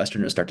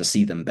 Westerners start to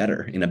see them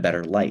better, in a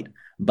better light.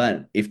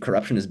 But if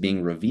corruption is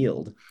being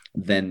revealed,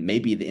 then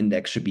maybe the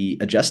index should be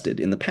adjusted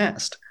in the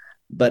past.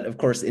 But of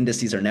course,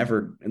 indices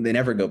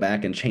never go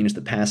back and change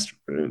the past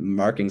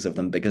markings of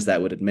them, because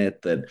that would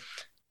admit that,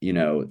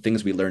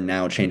 things we learn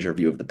now change our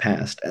view of the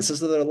past. And so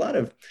there are a lot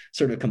of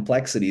sort of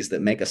complexities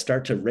that make us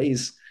start to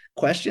raise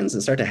questions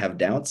and start to have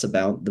doubts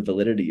about the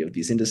validity of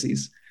these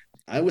indices.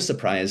 I was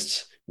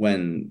surprised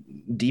when,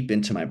 deep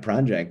into my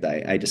project,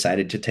 I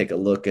decided to take a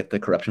look at the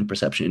Corruption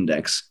Perception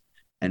Index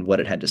and what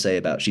it had to say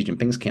about Xi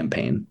Jinping's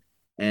campaign.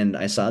 And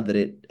I saw that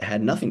it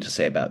had nothing to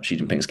say about Xi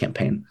Jinping's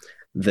campaign,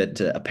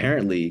 that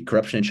apparently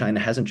corruption in China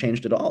hasn't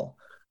changed at all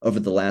over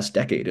the last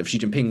decade of Xi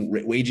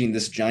Jinping waging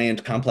this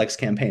giant complex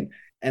campaign.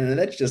 And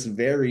that's just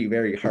very,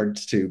 very hard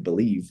to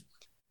believe,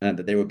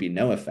 that there would be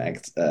no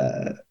effect.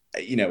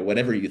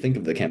 Whatever you think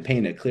of the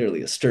campaign, it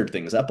clearly has stirred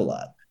things up a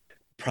lot.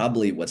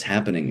 Probably what's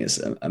happening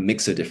is a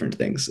mix of different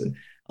things.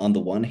 On the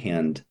one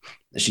hand,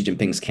 Xi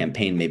Jinping's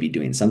campaign may be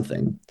doing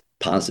something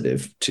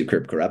positive to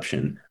curb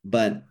corruption,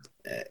 but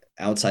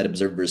outside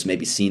observers may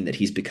be seeing that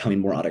he's becoming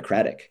more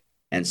autocratic,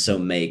 and so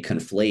may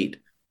conflate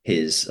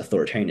his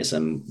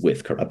authoritarianism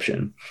with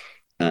corruption.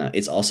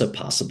 It's also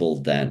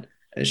possible that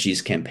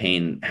Xi's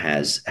campaign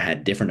has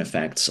had different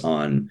effects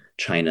on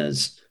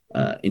China's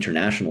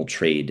international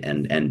trade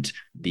and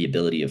the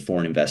ability of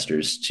foreign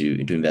investors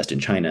to invest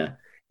in China,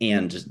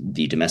 and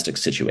the domestic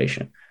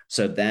situation.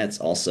 So that's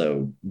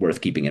also worth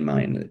keeping in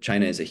mind.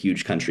 China is a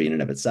huge country in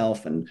and of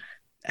itself, and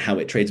how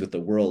it trades with the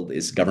world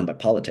is governed by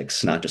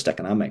politics, not just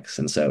economics.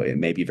 And so it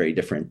may be very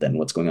different than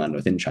what's going on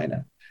within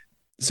China.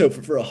 So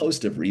for a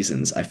host of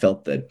reasons, I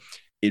felt that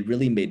it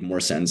really made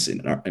more sense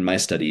in my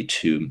study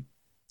to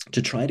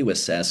try to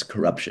assess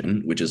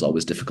corruption, which is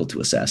always difficult to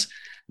assess,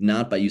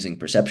 not by using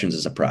perceptions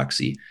as a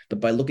proxy,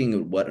 but by looking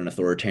at what an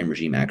authoritarian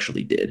regime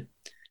actually did.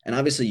 And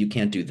obviously you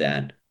can't do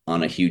that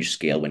on a huge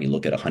scale when you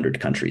look at 100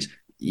 countries.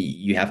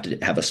 You have to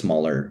have a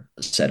smaller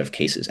set of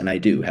cases, and I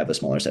do have a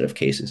smaller set of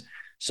cases.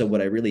 So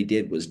what I really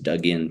did was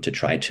dug in to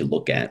try to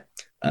look at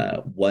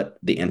what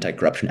the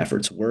anti-corruption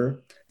efforts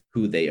were,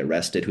 who they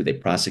arrested, who they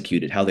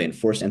prosecuted, how they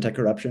enforced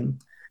anti-corruption,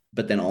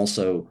 but then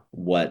also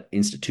what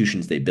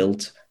institutions they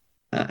built,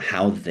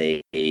 how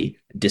they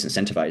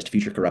disincentivized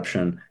future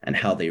corruption, and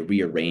how they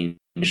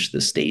rearranged the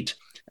state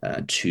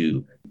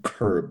to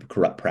curb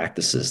corrupt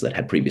practices that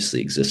had previously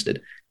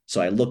existed. So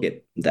I look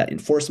at that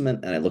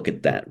enforcement, and I look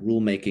at that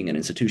rulemaking and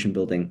institution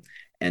building,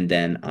 and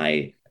then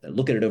I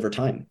look at it over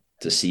time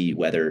to see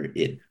whether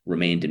it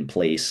remained in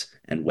place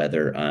and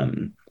whether,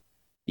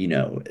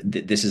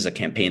 this is a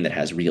campaign that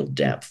has real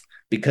depth.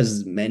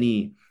 Because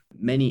many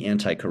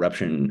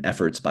anti-corruption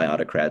efforts by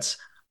autocrats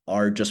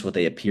are just what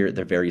they appear.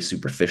 They're very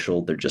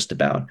superficial. They're just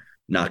about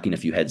knocking a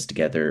few heads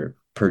together,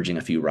 purging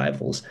a few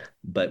rivals.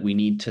 But we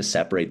need to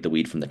separate the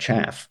wheat from the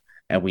chaff,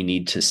 and we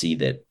need to see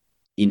that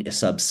in a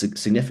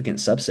significant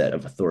subset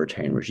of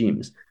authoritarian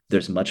regimes,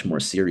 there's much more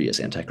serious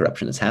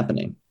anti-corruption that's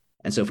happening.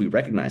 And so if we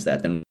recognize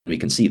that, then we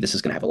can see this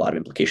is going to have a lot of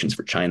implications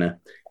for China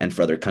and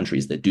for other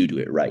countries that do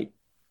it right.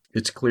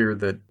 It's clear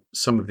that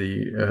some of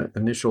the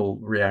initial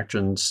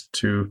reactions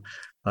to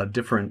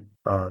different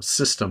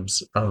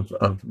systems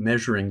of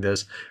measuring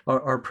this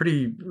are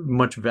pretty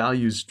much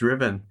values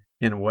driven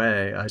in a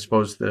way. I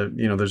suppose that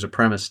there's a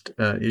premised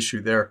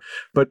issue there.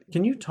 But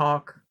can you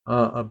talk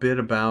a bit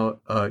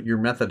about your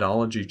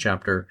methodology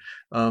chapter?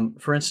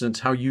 For instance,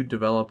 how you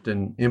developed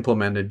and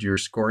implemented your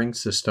scoring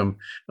system,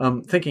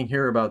 thinking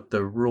here about the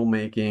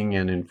rulemaking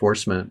and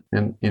enforcement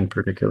in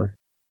particular.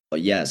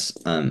 Yes.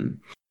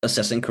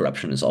 Assessing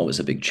corruption is always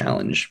a big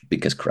challenge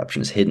because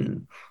corruption is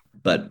hidden.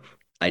 But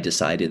I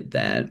decided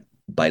that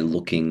by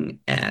looking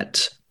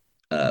at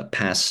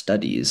past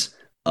studies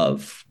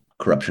of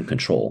corruption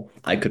control,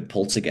 I could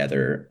pull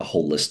together a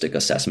holistic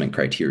assessment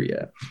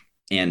criteria.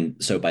 And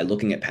so by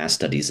looking at past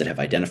studies that have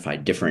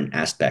identified different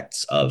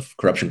aspects of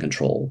corruption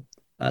control,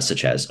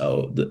 such as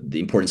the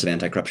importance of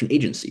anti-corruption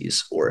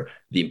agencies or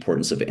the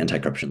importance of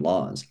anti-corruption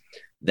laws,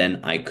 then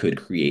I could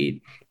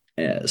create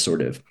a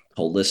sort of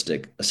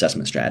holistic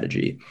assessment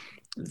strategy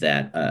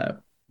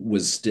that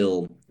was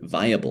still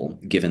viable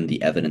given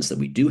the evidence that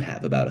we do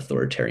have about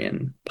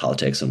authoritarian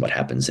politics and what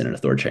happens in an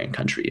authoritarian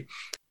country,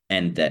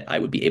 and that I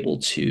would be able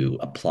to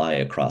apply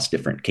across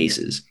different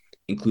cases,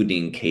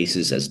 including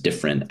cases as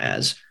different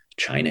as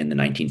China in the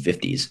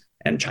 1950s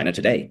and China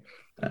today.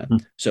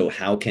 So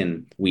how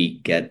can we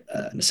get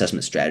an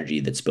assessment strategy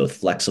that's both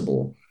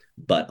flexible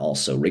but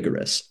also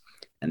rigorous?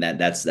 And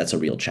that's a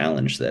real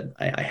challenge that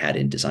I had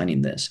in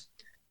designing this.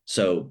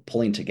 So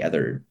pulling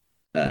together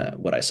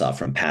what I saw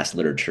from past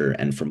literature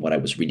and from what I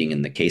was reading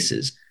in the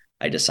cases,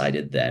 I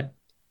decided that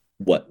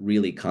what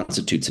really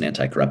constitutes an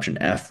anti-corruption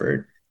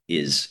effort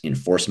is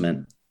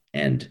enforcement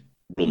and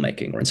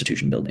rulemaking or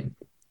institution building.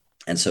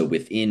 And so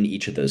within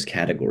each of those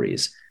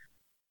categories,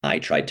 I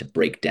tried to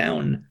break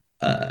down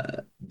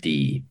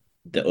the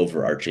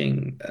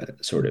overarching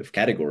sort of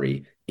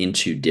category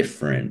into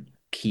different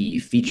key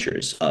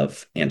features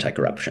of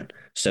anti-corruption.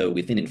 So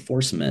within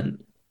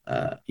enforcement,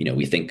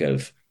 we think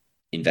of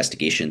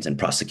investigations and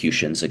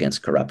prosecutions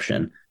against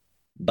corruption,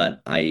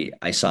 but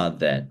I saw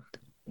that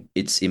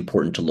it's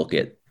important to look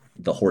at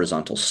the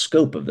horizontal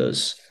scope of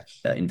those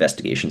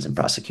investigations and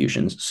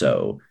prosecutions.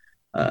 So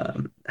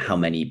how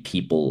many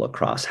people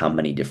across how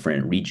many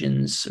different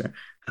regions, or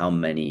how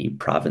many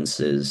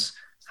provinces,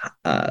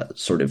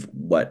 sort of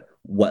what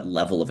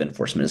level of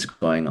enforcement is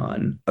going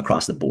on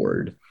across the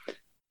board.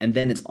 And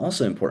then it's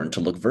also important to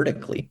look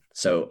vertically.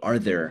 So are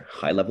there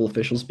high-level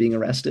officials being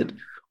arrested?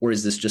 Or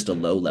is this just a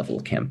low-level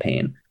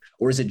campaign?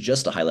 Or is it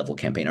just a high-level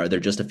campaign? Are there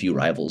just a few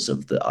rivals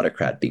of the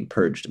autocrat being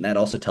purged? And that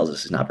also tells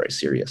us it's not very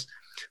serious.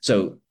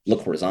 So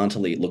look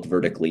horizontally, look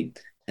vertically,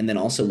 and then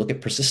also look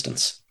at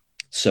persistence.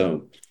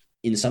 So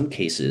in some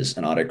cases,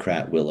 an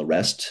autocrat will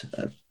arrest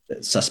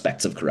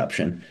suspects of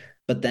corruption,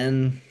 but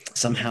then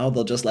somehow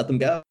they'll just let them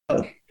go.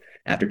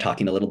 After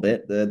talking a little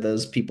bit,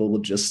 those people will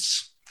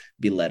just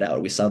be let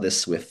out. We saw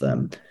this with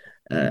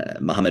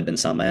Mohammed bin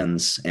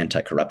Salman's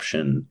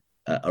anti-corruption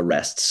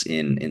arrests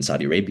in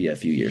Saudi Arabia a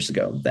few years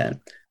ago that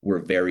were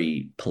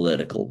very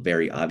political,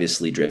 very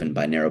obviously driven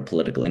by narrow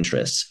political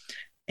interests.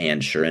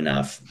 And sure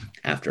enough,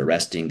 after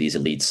arresting these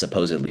elites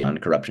supposedly on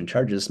corruption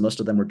charges, most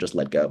of them were just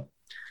let go.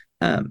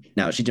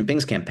 Now, Xi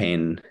Jinping's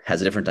campaign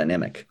has a different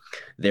dynamic.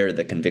 There,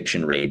 the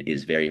conviction rate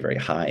is very, very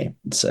high.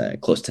 It's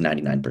close to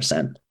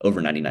 99%,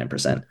 over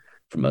 99%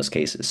 for most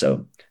cases.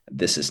 So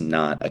this is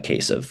not a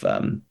case of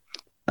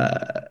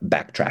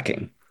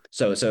backtracking.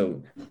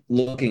 So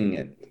looking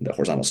at the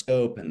horizontal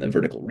scope and the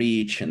vertical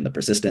reach and the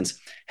persistence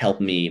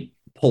helped me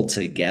pull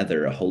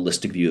together a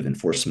holistic view of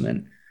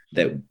enforcement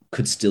that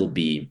could still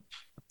be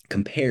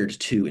compared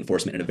to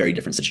enforcement in a very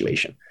different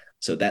situation.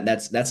 So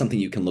that's something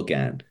you can look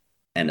at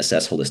and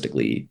assess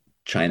holistically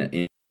China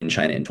in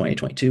China in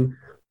 2022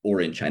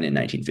 or in China in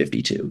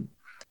 1952.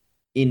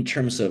 In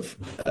terms of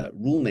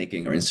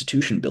rulemaking or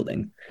institution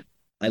building,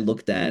 I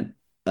looked at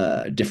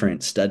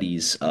different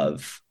studies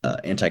of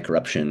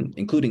anti-corruption,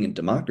 including in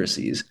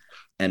democracies.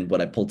 And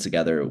what I pulled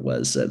together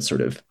was a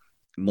sort of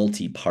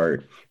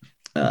multi-part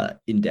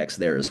index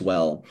there as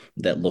well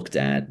that looked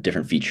at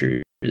different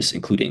features,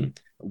 including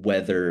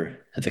whether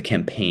the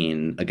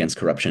campaign against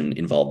corruption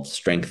involved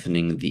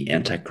strengthening the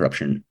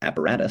anti-corruption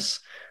apparatus,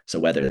 so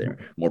whether there are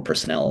more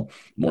personnel,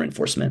 more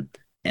enforcement,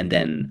 and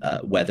then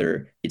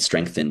whether it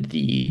strengthened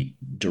the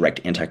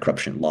direct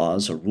anti-corruption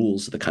laws or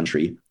rules of the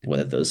country,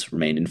 whether those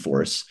remained in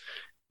force,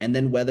 and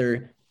then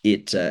whether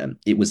it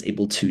was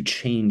able to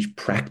change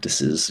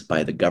practices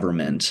by the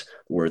government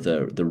or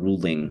the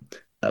ruling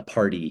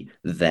party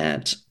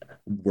that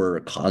were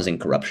causing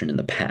corruption in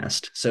the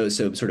past. So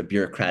sort of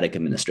bureaucratic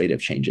administrative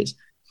changes.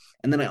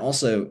 And then I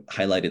also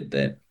highlighted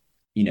that,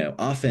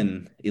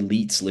 often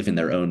elites live in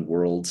their own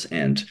worlds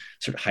and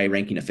sort of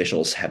high-ranking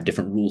officials have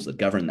different rules that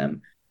govern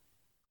them.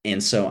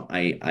 And so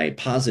I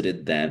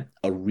posited that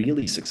a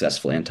really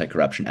successful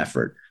anti-corruption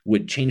effort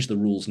would change the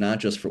rules not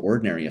just for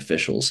ordinary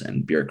officials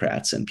and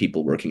bureaucrats and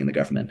people working in the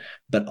government,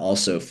 but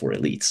also for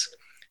elites.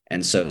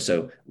 And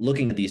so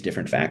looking at these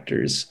different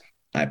factors,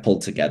 I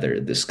pulled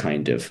together this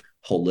kind of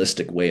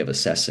holistic way of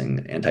assessing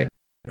an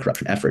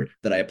anti-corruption effort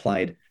that I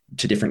applied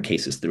to different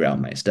cases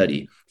throughout my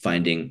study,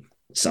 finding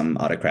some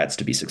autocrats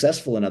to be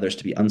successful and others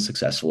to be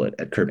unsuccessful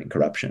at curbing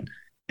corruption,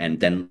 and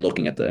then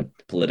looking at the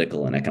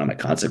political and economic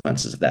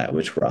consequences of that,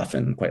 which were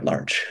often quite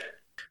large.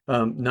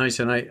 Nice.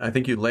 And I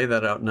think you lay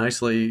that out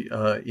nicely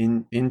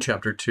in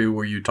chapter 2,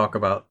 where you talk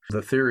about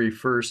the theory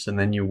first, and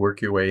then you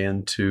work your way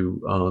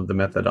into the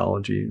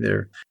methodology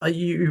there.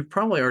 You've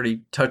probably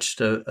already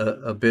touched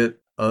a bit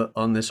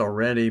on this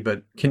already,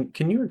 but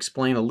can you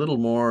explain a little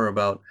more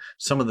about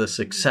some of the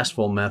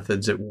successful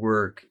methods at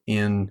work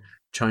in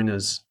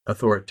China's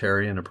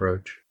authoritarian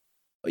approach?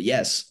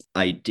 Yes,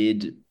 I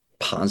did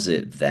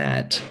posit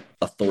that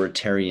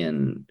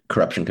authoritarian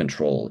corruption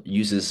control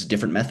uses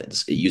different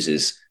methods. It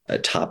uses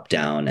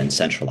top-down and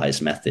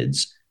centralized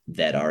methods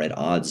that are at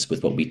odds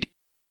with what we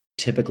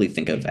typically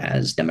think of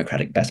as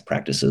democratic best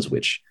practices,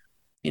 which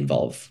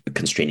involve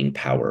constraining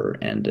power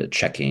and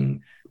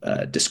checking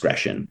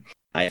discretion.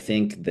 I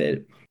think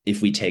that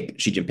if we take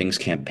Xi Jinping's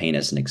campaign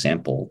as an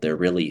example, there are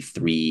really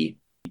three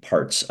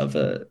parts of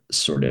a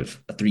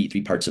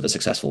three parts of a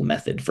successful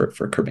method for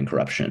curbing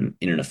corruption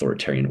in an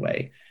authoritarian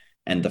way.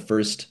 And the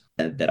first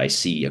that I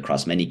see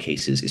across many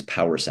cases is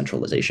power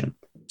centralization.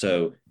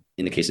 So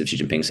in the case of Xi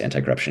Jinping's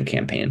anti-corruption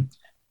campaign,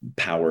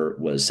 power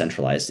was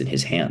centralized in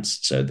his hands.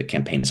 So the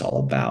campaign is all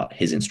about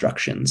his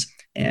instructions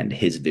and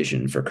his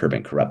vision for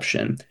curbing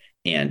corruption,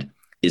 and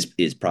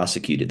is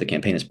prosecuted. The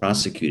campaign is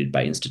prosecuted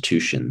by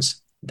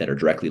institutions that are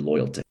directly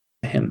loyal to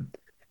him.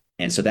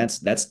 And so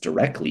that's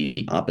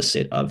directly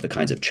opposite of the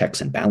kinds of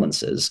checks and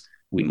balances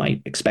we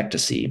might expect to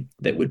see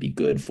that would be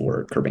good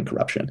for curbing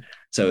corruption.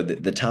 So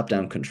the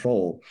top-down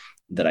control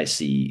that I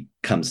see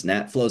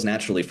flows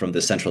naturally from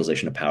the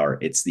centralization of power.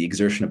 It's the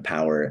exertion of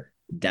power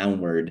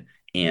downward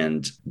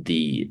and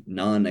the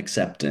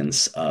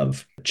non-acceptance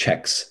of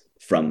checks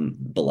from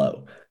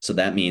below. So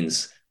that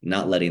means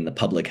not letting the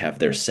public have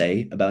their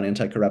say about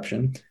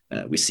anti-corruption.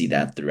 We see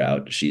that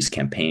throughout Xi's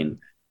campaign.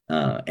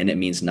 And it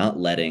means not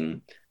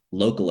letting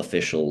local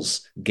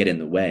officials get in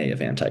the way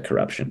of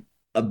anti-corruption.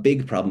 A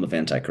big problem of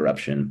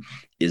anti-corruption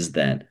is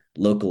that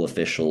local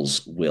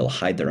officials will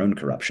hide their own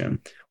corruption,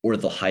 or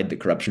they'll hide the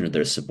corruption of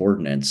their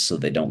subordinates so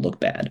they don't look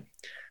bad.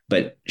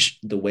 But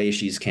the way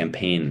Xi's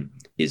campaign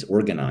is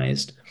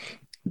organized,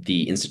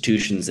 the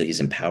institutions that he's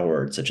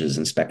empowered, such as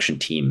inspection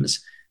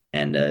teams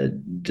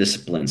and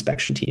discipline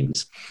inspection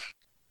teams,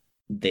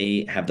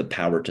 they have the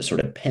power to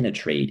sort of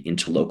penetrate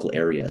into local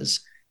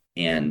areas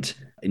and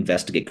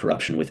investigate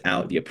corruption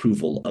without the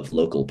approval of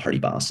local party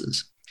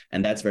bosses.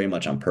 And that's very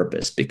much on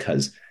purpose,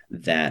 because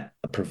that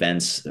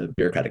prevents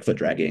bureaucratic foot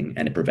dragging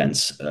and it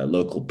prevents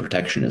local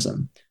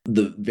protectionism.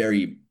 The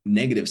very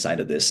negative side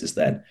of this is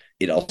that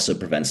it also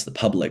prevents the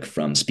public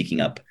from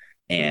speaking up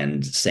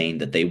and saying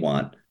that they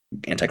want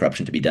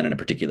anti-corruption to be done in a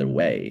particular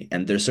way.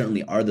 And there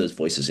certainly are those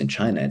voices in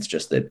China. It's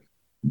just that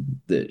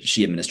the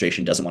Xi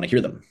administration doesn't want to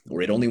hear them,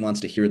 or it only wants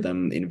to hear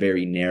them in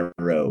very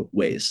narrow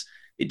ways.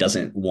 It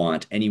doesn't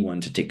want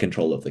anyone to take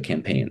control of the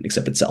campaign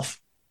except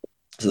itself.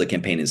 So the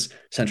campaign is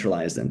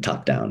centralized and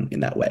top-down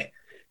in that way.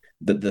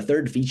 The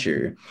third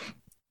feature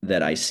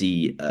that I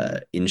see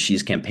in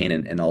Xi's campaign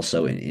and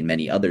also in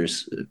many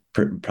others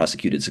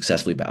prosecuted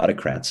successfully by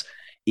autocrats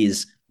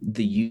is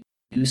the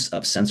use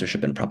of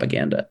censorship and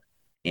propaganda.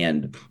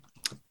 And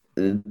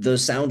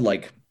those sound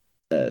like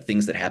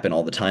things that happen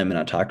all the time in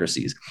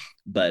autocracies,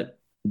 but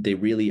they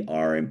really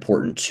are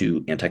important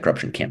to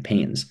anti-corruption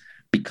campaigns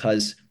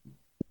because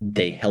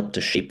they help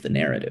to shape the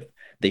narrative.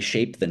 They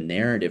shape the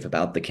narrative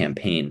about the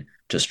campaign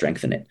to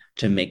strengthen it,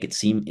 to make it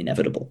seem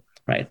inevitable,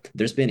 right?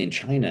 There's been in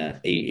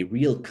China a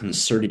real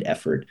concerted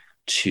effort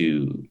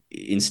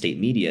in state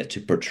media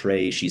to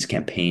portray Xi's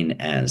campaign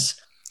as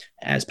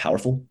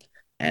powerful,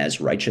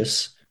 as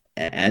righteous,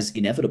 as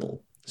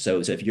inevitable. So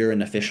if you're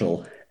an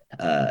official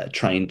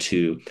trying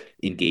to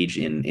engage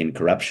in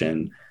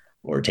corruption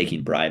or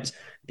taking bribes,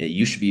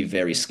 you should be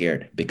very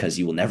scared because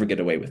you will never get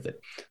away with it.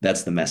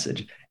 That's the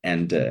message.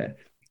 And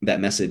that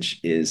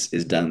message is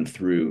done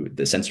through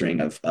the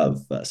censoring of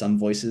some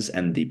voices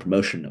and the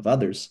promotion of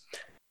others.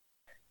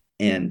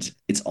 And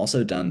it's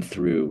also done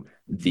through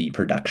the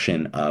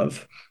production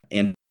of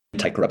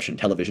anti-corruption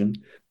television,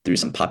 through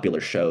some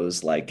popular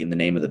shows like In the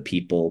Name of the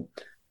People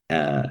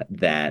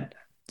that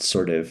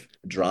sort of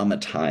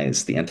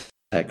dramatize the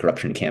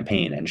anti-corruption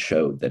campaign and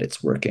show that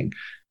it's working.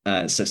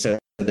 So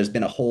there's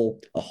been a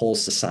whole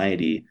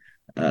society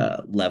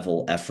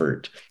level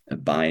effort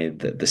by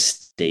the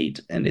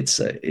state and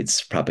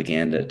its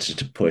propaganda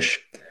to push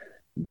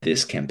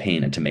this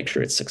campaign and to make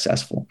sure it's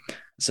successful.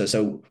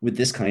 So with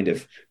this kind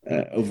of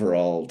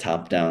overall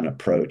top-down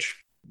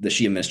approach, the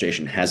Xi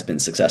administration has been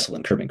successful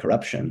in curbing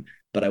corruption.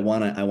 But I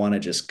want to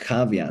just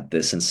caveat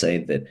this and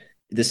say that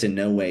this in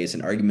no way is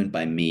an argument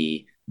by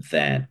me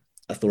that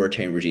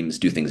authoritarian regimes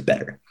do things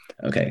better.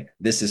 Okay,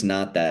 this is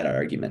not that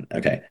argument.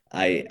 Okay,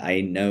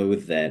 I know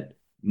that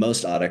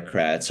most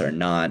autocrats are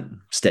not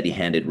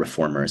steady-handed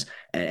reformers,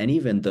 and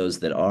even those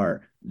that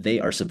are, they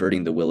are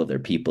subverting the will of their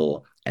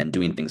people and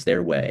doing things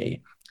their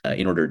way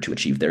in order to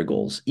achieve their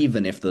goals,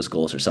 even if those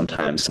goals are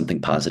sometimes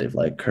something positive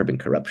like curbing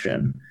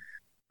corruption.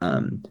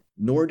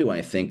 Nor do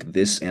I think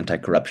this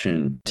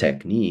anti-corruption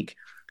technique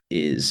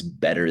is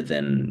better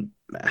than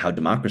how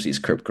democracies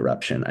curb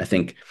corruption. I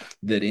think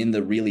that in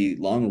the really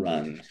long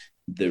run,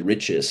 the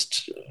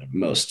richest,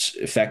 most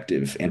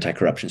effective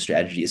anti-corruption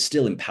strategy is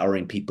still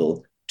empowering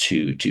people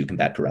to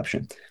combat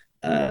corruption.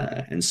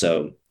 And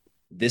so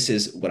this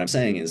is what I'm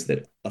saying is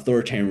that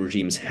authoritarian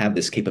regimes have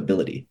this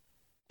capability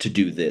to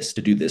do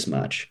this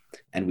much.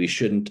 And we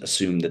shouldn't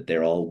assume that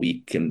they're all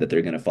weak and that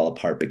they're going to fall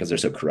apart because they're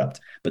so corrupt.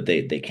 But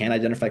they can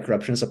identify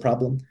corruption as a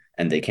problem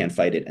and they can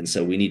fight it. And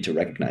so we need to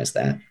recognize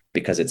that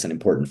because it's an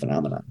important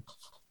phenomenon.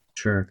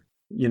 Sure.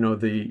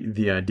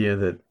 The idea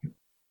that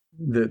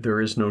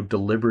there is no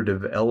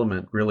deliberative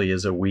element really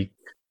is a weak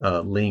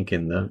link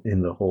in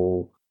the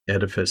whole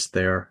edifice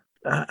there.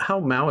 How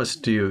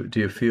Maoist do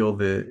you feel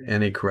the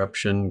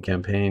anti-corruption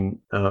campaign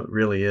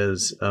really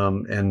is,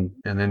 and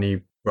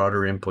any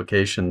broader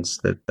implications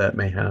that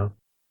may have?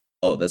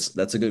 Oh,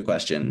 that's a good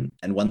question,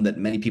 and one that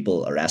many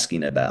people are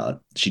asking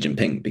about Xi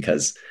Jinping,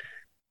 because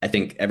I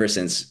think ever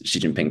since Xi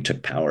Jinping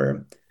took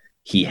power,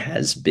 he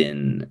has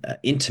been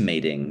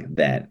intimating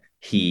that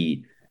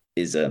he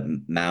is a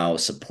Mao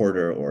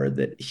supporter, or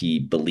that he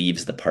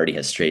believes the party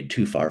has strayed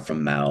too far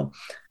from Mao.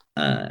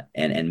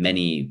 And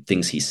many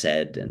things he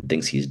said and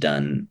things he's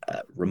done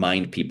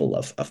remind people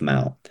of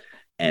Mao.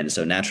 And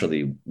so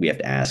naturally, we have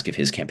to ask if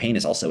his campaign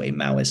is also a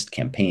Maoist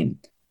campaign.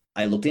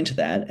 I looked into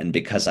that, and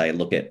because I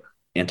look at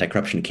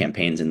anti-corruption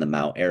campaigns in the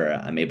Mao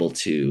era, I'm able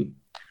to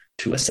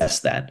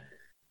assess that.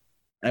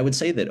 I would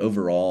say that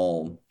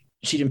overall,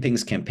 Xi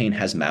Jinping's campaign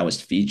has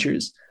Maoist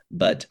features,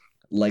 but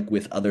like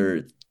with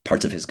other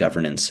parts of his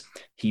governance,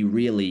 he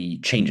really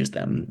changes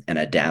them and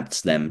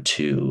adapts them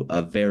to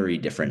a very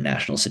different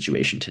national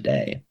situation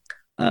today.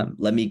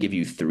 Let me give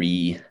you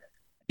 3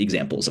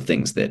 examples of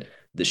things that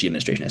the Xi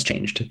administration has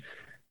changed.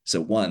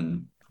 So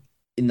one,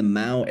 in the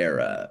Mao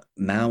era,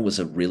 Mao was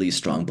a really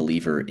strong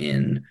believer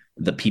in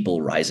the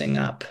people rising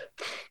up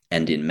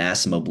and in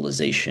mass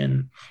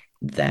mobilization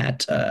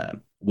that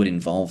would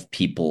involve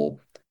people,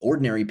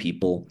 ordinary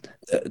people,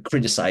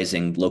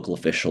 criticizing local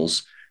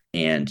officials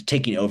and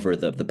taking over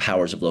the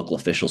powers of local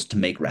officials to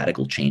make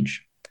radical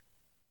change.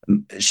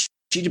 Xi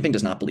Jinping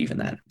does not believe in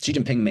that. Xi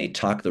Jinping may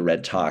talk the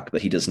red talk,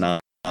 but he does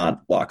not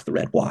walk the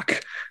red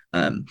walk.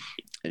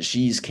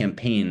 Xi's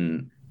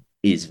campaign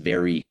is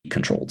very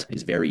controlled,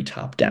 is very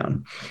top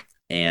down,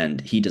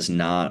 and he does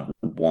not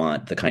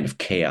want the kind of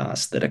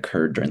chaos that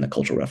occurred during the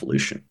Cultural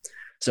Revolution.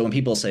 So when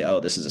people say, "Oh,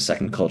 this is a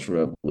second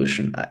Cultural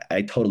Revolution,"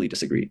 I totally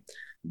disagree.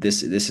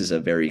 This is a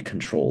very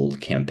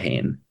controlled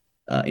campaign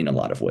in a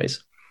lot of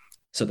ways.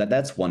 So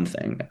that's one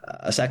thing.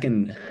 A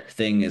second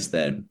thing is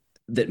that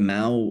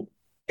Mao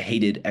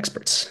hated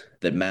experts,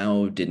 that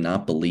Mao did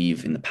not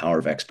believe in the power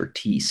of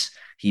expertise.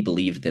 He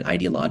believed that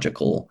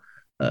ideological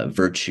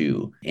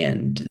virtue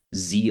and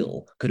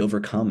zeal could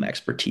overcome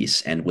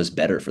expertise and was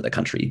better for the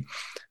country.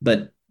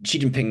 But Xi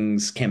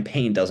Jinping's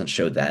campaign doesn't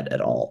show that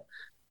at all.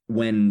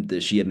 When the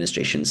Xi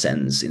administration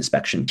sends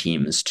inspection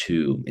teams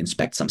to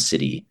inspect some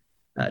city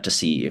to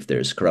see if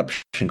there's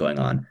corruption going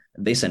on,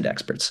 they send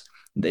experts.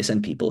 They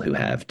send people who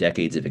have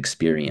decades of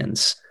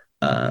experience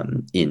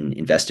in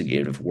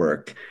investigative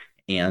work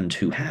and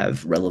who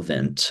have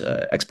relevant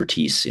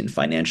expertise in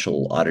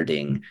financial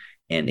auditing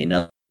and in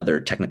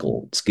other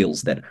technical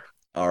skills that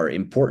are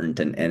important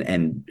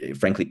and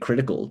frankly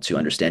critical to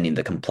understanding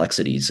the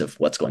complexities of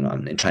what's going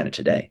on in China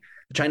today.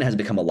 China has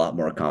become a lot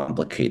more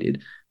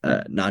complicated,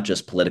 not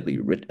just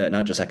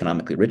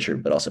economically richer,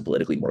 but also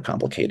politically more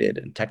complicated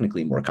and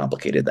technically more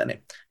complicated than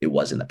it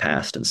was in the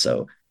past. And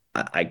so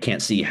I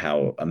can't see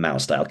how a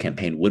Mao-style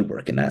campaign would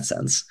work in that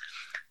sense.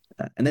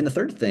 And then the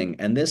third thing,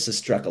 and this has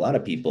struck a lot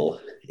of people,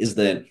 is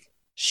that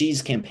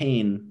Xi's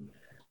campaign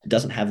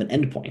doesn't have an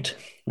endpoint,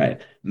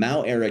 right?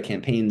 Mao-era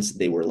campaigns,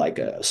 they were like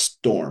a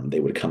storm. They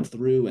would come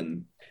through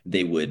and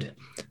they would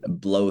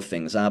blow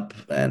things up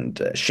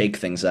and shake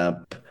things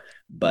up,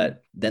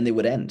 but then they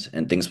would end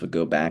and things would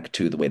go back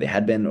to the way they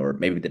had been, or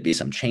maybe there'd be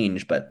some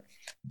change, but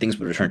things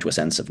would return to a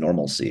sense of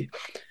normalcy.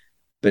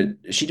 But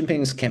Xi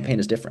Jinping's campaign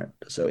is different.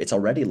 So it's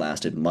already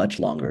lasted much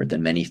longer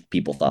than many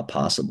people thought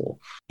possible.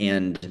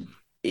 And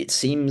it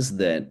seems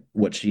that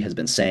what Xi has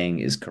been saying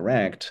is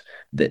correct,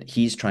 that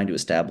he's trying to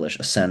establish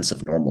a sense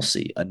of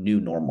normalcy, a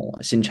new normal,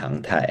 a 新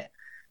常态,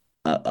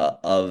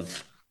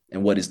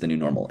 and what is the new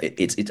normal?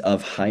 It's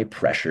of high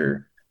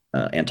pressure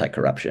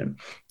anti-corruption,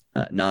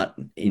 not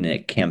in a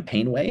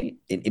campaign way,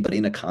 but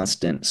in a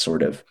constant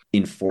sort of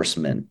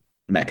enforcement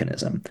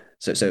mechanism.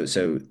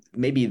 So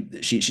maybe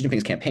Xi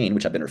Jinping's campaign,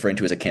 which I've been referring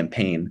to as a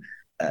campaign,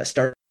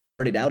 started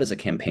out as a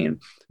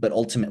campaign, but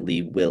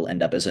ultimately will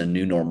end up as a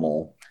new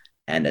normal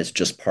and as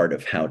just part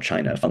of how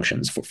China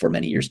functions for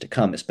many years to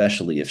come,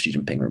 especially if Xi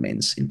Jinping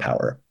remains in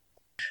power.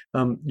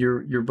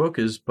 Your book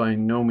is by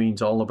no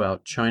means all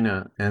about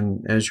China,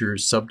 and as your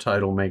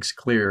subtitle makes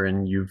clear,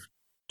 and you've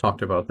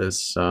talked about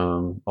this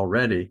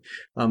already,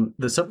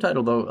 the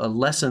subtitle, though,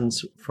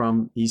 Lessons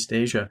from East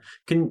Asia.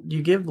 Can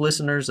you give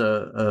listeners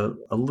a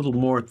little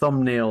more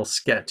thumbnail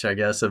sketch, I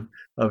guess,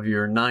 of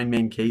your 9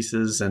 main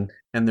cases and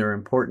their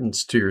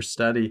importance to your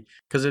study?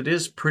 Because it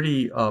is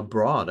pretty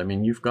broad. I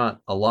mean, you've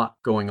got a lot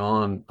going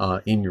on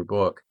in your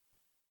book.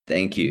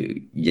 Thank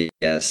you.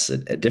 Yes,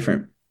 at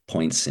different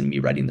points in me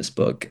writing this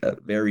book,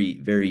 very,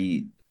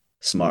 very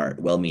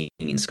smart,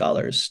 well-meaning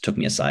scholars took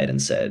me aside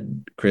and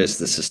said, "Chris,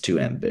 this is too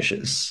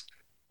ambitious.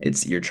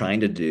 You're trying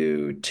to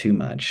do too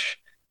much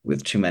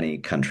with too many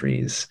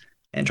countries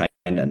and trying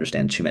to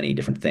understand too many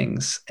different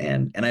things."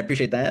 And I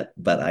appreciate that,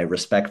 but I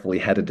respectfully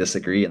had to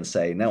disagree and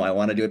say, "No, I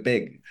want to do it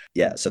big."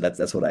 Yeah, so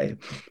that's what I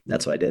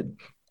did,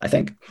 I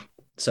think.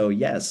 So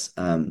yes,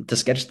 to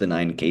sketch the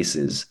 9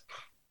 cases,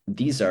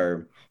 these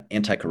are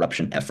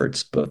anti-corruption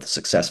efforts, both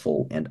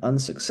successful and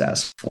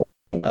unsuccessful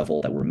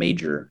level, that were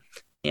major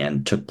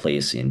and took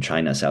place in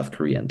China, South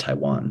Korea, and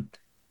Taiwan.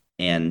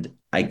 And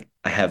I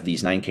have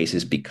these 9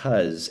 cases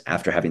because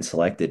after having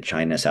selected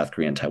China, South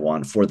Korea, and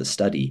Taiwan for the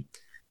study,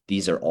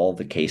 these are all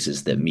the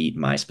cases that meet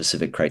my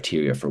specific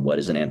criteria for what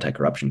is an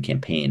anti-corruption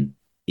campaign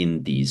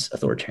in these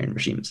authoritarian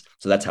regimes.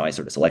 So that's how I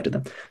sort of selected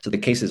them. So the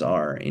cases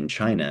are in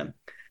China,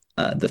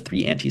 the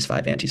 3 Antis,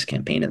 5 Antis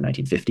campaign in the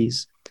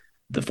 1950s,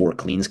 the 4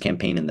 Cleans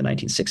campaign in the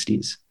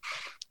 1960s,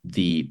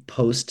 the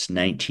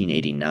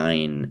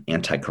post-1989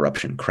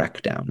 anti-corruption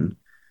crackdown,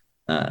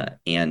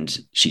 and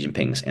Xi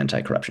Jinping's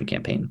anti-corruption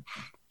campaign.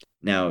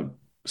 Now,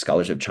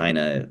 scholars of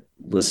China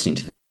listening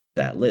to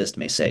that list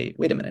may say,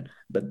 wait a minute,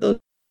 but those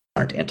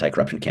aren't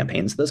anti-corruption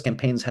campaigns. Those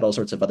campaigns had all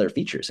sorts of other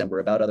features and were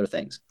about other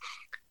things.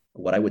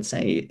 What I would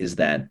say is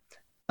that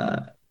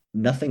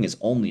nothing is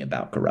only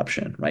about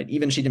corruption, right?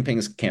 Even Xi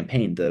Jinping's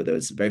campaign, though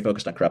it's very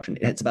focused on corruption,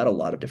 it's about a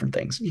lot of different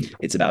things.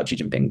 It's about Xi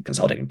Jinping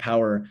consolidating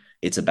power.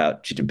 It's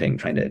about Xi Jinping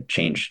trying to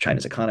change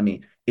China's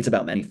economy. It's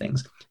about many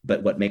things.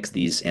 But what makes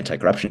these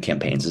anti-corruption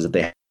campaigns is that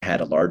they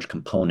had a large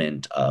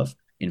component of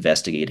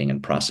investigating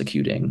and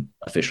prosecuting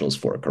officials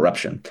for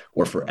corruption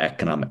or for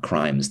economic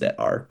crimes that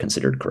are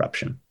considered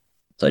corruption.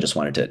 So I just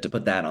wanted to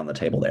put that on the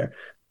table there.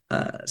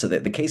 So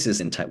the cases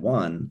in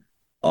Taiwan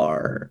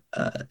are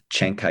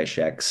Chiang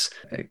Kai-shek's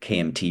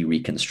KMT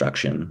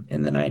reconstruction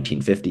in the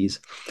 1950s,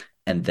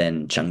 and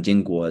then Chiang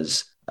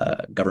Jing-kuo's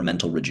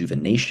governmental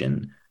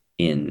rejuvenation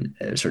in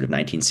sort of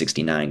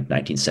 1969,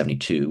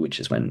 1972, which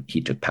is when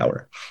he took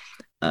power.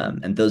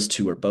 And those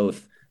two are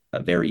both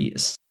very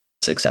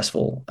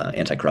successful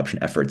anti-corruption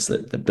efforts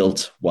that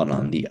built one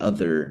on the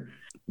other,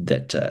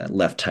 that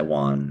left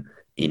Taiwan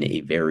in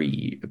a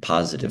very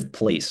positive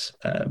place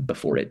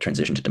before it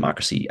transitioned to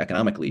democracy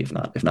economically, if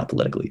not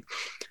politically.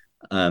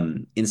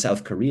 In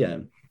South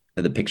Korea,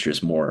 the picture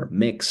is more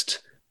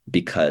mixed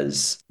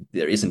because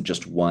there isn't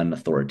just one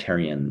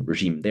authoritarian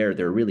regime there.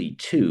 There are really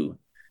 2.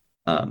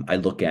 I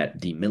look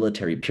at the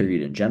military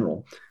period in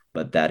general,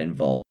 but that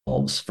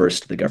involves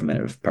first the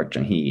government of Park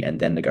Chung-hee and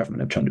then the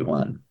government of Chun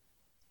Doo-hwan.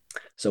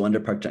 So under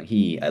Park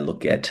Chung-hee, I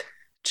look at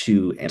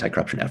 2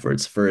 anti-corruption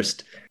efforts.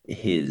 First,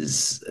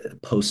 his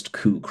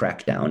post-coup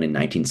crackdown in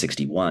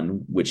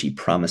 1961, which he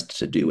promised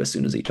to do as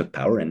soon as he took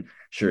power. And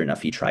sure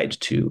enough, he tried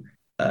to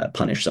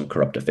punish some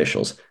corrupt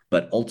officials.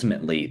 But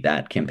ultimately,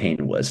 that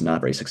campaign was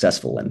not very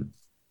successful. And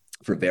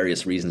for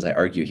various reasons, I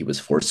argue he was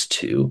forced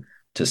to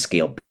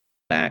scale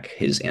back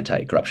his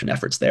anti-corruption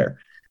efforts there.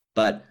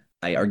 But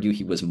I argue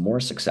he was more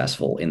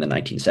successful in the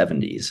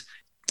 1970s.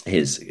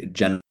 His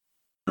general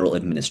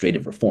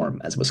administrative reform,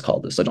 as it was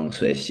called, the Sejong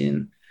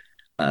Suixin,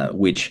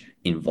 which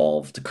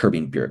involved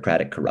curbing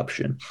bureaucratic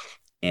corruption.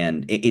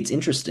 And it's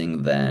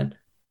interesting that,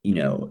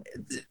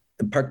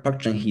 Park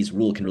Chung-hee's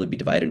rule can really be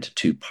divided into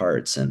 2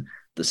 parts. And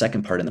the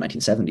second part in the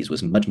 1970s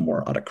was much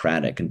more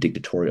autocratic and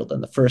dictatorial than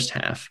the first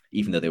half,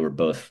 even though they were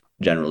both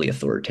generally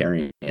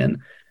authoritarian. And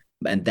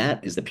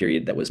that is the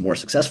period that was more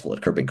successful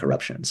at curbing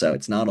corruption. So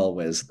it's not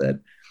always that,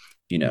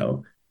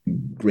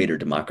 greater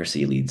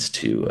democracy leads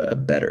to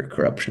better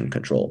corruption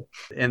control.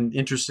 And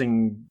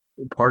interesting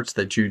parts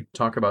that you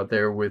talk about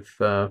there with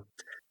the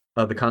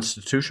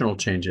constitutional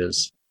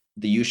changes.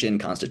 The Yushin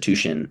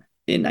Constitution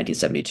in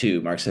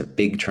 1972 marks a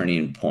big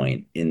turning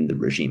point in the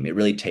regime. It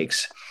really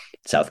takes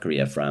South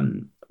Korea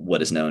from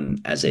what is known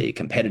as a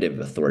competitive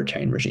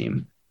authoritarian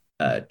regime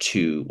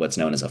to what's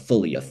known as a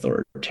fully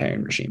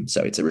authoritarian regime.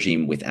 So it's a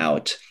regime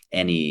without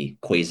any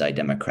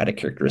quasi-democratic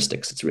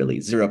characteristics. It's really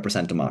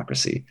 0%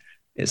 democracy.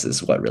 This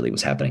is what really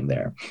was happening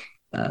there.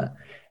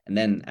 And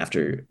then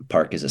after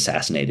Park is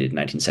assassinated in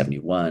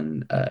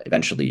 1971,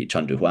 eventually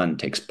Chun Doo-hwan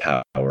takes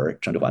power.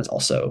 Chun Doo-hwan is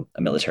also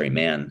a military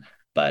man,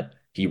 but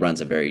he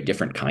runs a very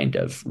different kind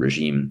of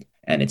regime,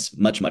 and it's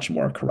much, much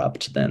more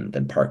corrupt than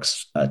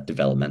Park's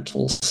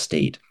developmental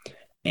state.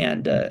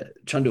 And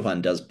Chun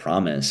Doo-hwan does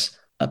promise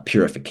a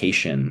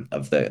purification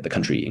of the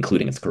country,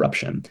 including its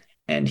corruption,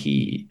 and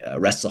he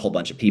arrests a whole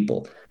bunch of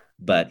people,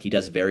 but he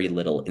does very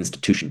little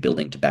institution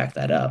building to back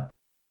that up.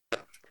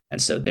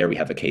 And so there we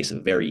have a case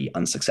of very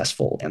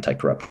unsuccessful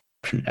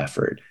anti-corruption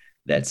effort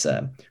that's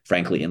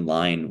frankly in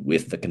line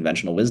with the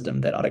conventional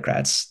wisdom that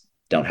autocrats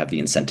don't have the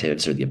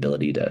incentives or the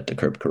ability to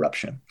curb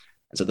corruption.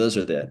 And so those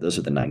are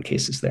the 9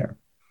 cases there.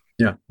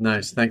 Yeah,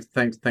 nice.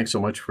 Thanks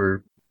so much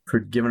for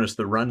giving us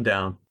the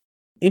rundown.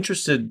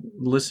 Interested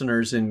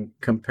listeners in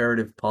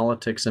comparative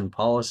politics and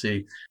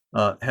policy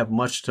have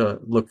much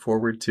to look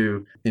forward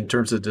to in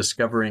terms of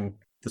discovering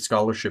the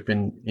scholarship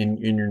in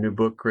your new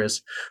book,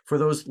 Chris. For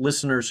those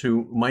listeners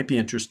who might be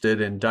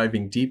interested in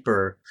diving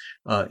deeper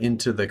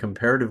into the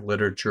comparative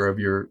literature of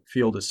your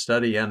field of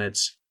study and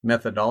its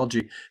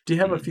methodology, do you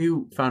have a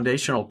few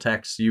foundational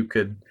texts you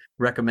could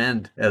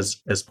recommend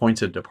as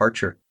points of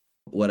departure?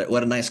 What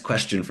a nice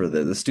question for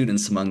the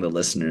students among the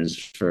listeners,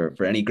 for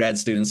any grad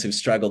students who've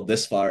struggled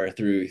this far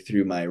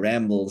through my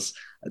rambles.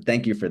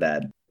 Thank you for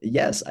that.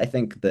 Yes, I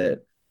think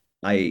that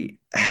I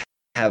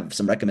have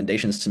some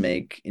recommendations to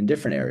make in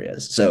different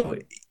areas. So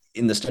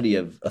in the study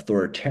of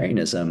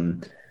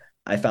authoritarianism,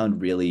 I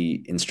found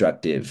really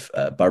instructive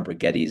Barbara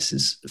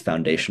Geddes'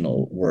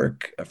 foundational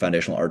work, a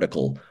foundational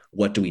article,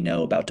 What Do We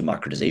Know About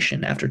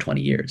Democratization After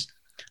 20 Years?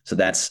 So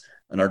that's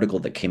an article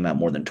that came out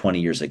more than 20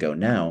 years ago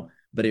now,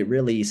 but it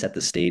really set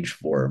the stage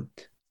for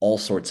all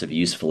sorts of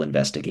useful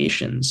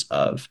investigations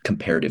of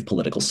comparative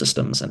political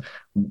systems and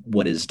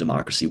what is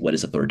democracy, what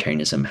is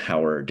authoritarianism,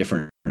 how are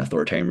different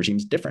authoritarian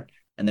regimes different,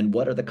 and then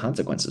what are the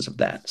consequences of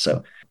that.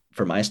 So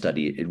for my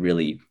study, it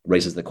really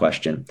raises the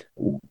question,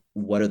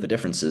 what are the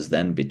differences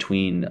then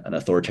between an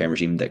authoritarian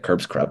regime that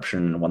curbs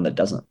corruption and one that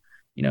doesn't?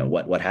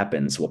 What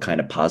happens? What kind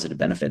of positive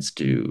benefits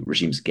do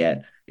regimes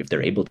get if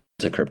they're able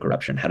to curb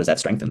corruption? How does that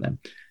strengthen them?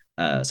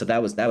 So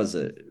that was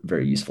a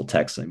very useful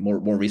text. And more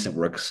recent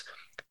works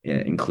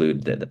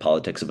include the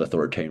Politics of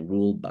Authoritarian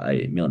Rule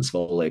by Milan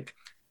Svolik,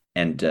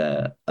 and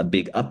a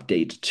big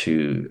update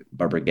to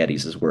Barbara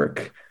Geddes'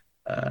 work,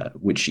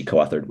 which she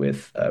co-authored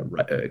with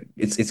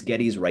it's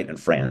Geddes, Wright, and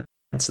France.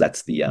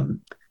 That's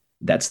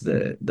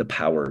the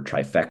power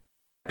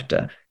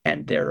trifecta,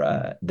 and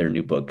their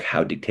new book,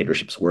 How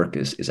Dictatorships Work,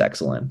 is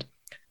excellent.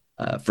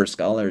 For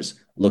scholars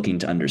looking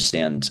to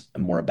understand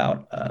more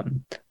about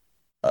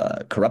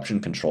corruption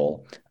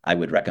control, I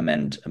would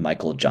recommend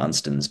Michael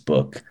Johnston's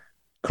book,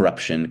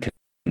 Corruption,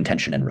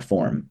 Contention, and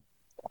Reform,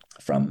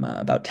 from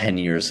about 10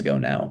 years ago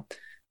now,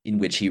 in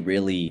which he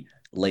really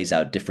lays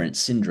out different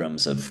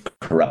syndromes of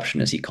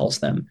corruption, as he calls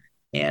them,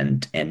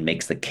 and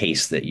makes the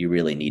case that you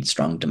really need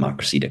strong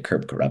democracy to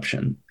curb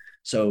corruption.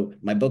 So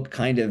my book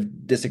kind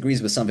of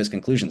disagrees with some of his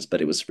conclusions, but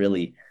it was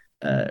really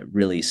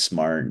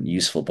smart and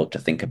useful book to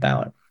think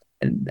about,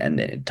 and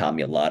it taught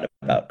me a lot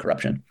about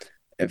corruption.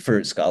 And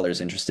for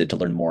scholars interested to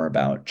learn more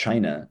about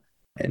China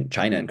and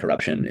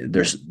corruption,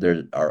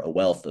 there are a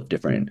wealth of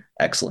different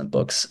excellent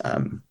books.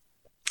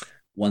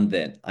 One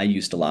that I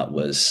used a lot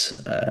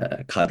was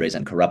Cadres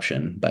and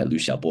Corruption by Liu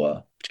Xiaobo,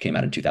 which came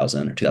out in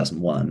 2000 or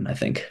 2001, I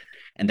think.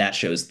 And that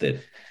shows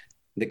that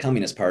the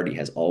Communist Party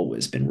has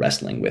always been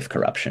wrestling with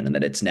corruption, and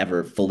that it's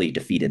never fully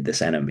defeated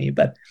this enemy,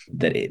 but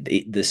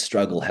that this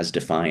struggle has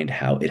defined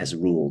how it has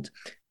ruled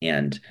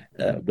and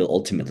will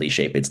ultimately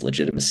shape its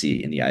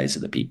legitimacy in the eyes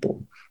of the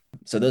people.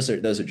 So those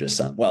are just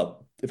some.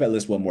 Well, if I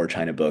list one more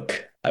China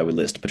book, I would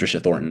list Patricia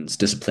Thornton's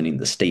Disciplining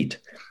the State,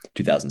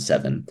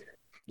 2007.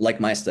 Like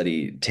my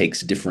study,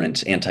 takes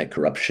different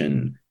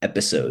anti-corruption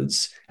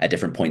episodes at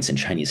different points in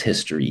Chinese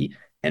history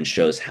and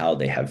shows how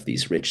they have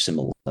these rich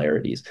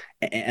similarities.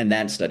 And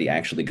that study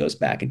actually goes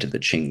back into the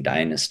Qing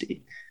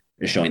dynasty,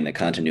 showing the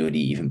continuity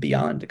even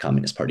beyond the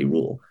Communist Party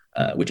rule,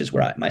 which is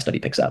where my study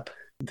picks up.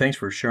 Thanks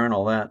for sharing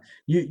all that.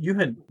 You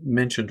had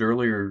mentioned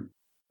earlier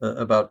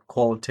about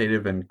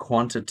qualitative and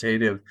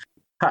quantitative.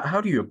 How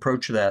do you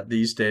approach that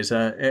these days?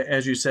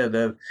 As you said,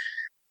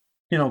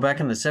 back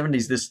in the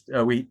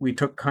 70s, we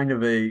took kind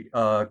of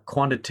a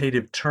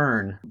quantitative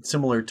turn,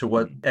 similar to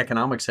what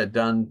economics had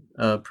done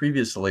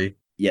previously.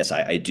 Yes,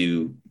 I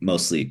do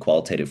mostly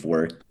qualitative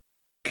work,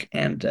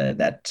 and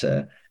that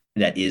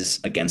is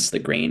against the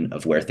grain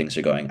of where things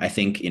are going. I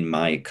think in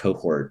my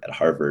cohort at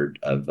Harvard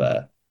of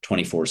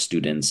 24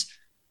 students,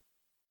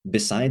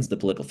 besides the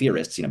political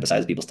theorists,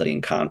 besides people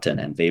studying Kant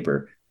and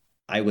Weber,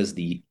 I was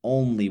the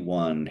only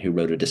one who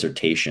wrote a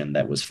dissertation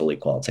that was fully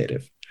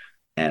qualitative.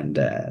 And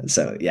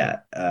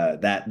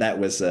that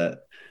was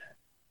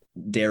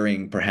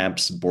daring,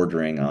 perhaps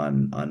bordering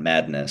on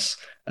madness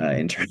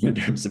in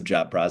terms of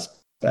job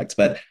prospects.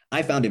 But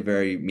I found it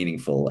very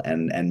meaningful,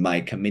 and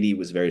my committee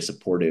was very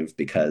supportive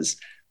because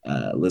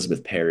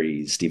Elizabeth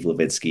Perry, Steve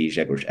Levitsky,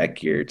 Grzegorz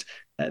Eckert,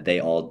 they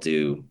all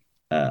do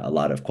a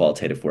lot of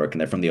qualitative work, and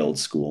they're from the old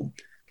school.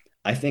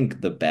 I think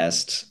the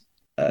best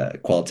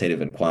qualitative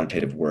and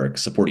quantitative work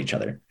support each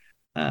other.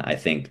 I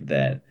think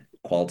that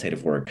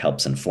qualitative work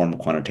helps inform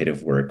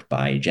quantitative work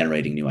by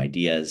generating new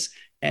ideas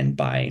and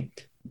by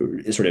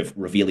sort of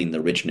revealing the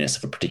richness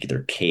of a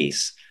particular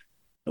case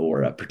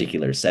or a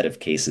particular set of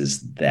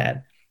cases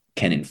that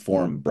can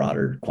inform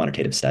broader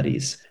quantitative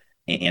studies,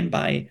 and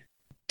by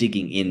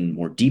digging in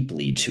more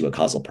deeply to a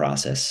causal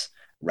process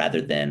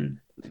rather than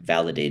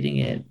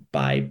validating it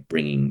by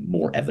bringing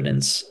more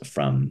evidence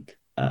from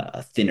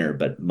a thinner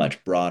but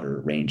much broader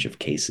range of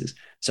cases.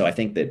 So I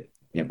think that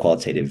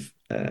qualitative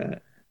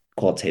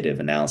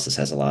analysis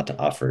has a lot to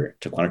offer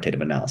to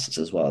quantitative analysis,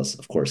 as well as,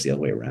 of course, the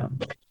other way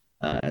around.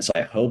 And so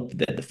I hope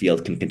that the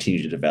field can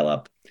continue to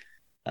develop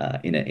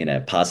in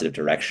a positive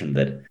direction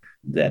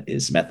that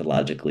is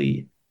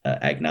methodologically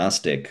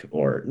agnostic,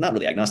 or not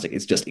really agnostic.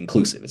 It's just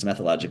inclusive. It's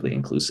methodologically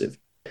inclusive,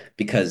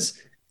 because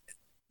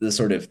the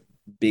sort of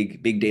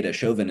big data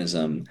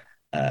chauvinism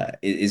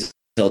is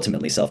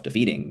ultimately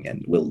self-defeating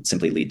and will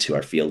simply lead to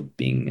our field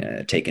being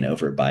taken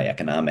over by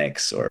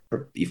economics or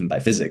even by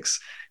physics,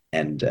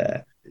 and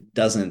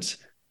doesn't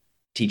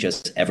teach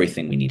us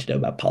everything we need to know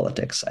about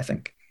politics, I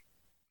think.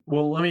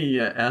 Well, let me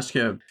ask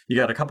you, you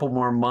got a couple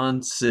more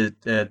months at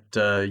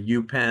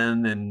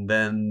UPenn, and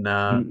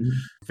then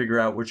figure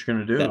out what you're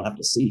going to do. I'll have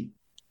to see.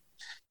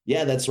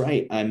 Yeah, that's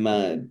right.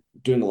 I'm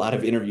doing a lot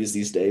of interviews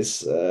these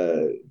days,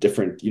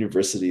 different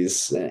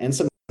universities and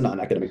some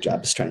non-academic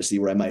jobs, trying to see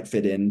where I might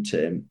fit in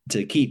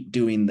to keep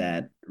doing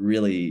that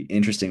really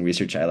interesting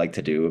research I like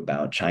to do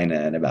about China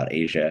and about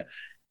Asia.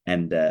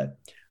 And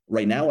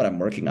right now, what I'm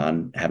working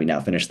on, having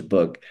now finished the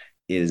book,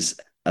 is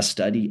a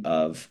study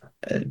of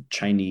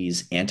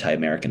Chinese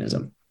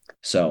anti-Americanism.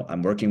 So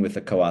I'm working with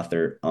a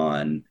co-author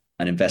on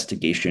an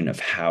investigation of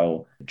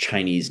how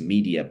Chinese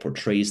media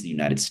portrays the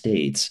United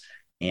States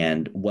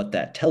and what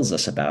that tells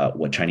us about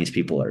what Chinese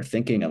people are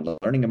thinking and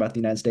learning about the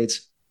United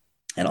States,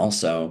 and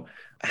also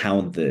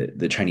how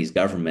the Chinese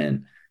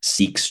government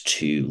seeks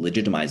to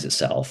legitimize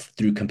itself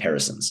through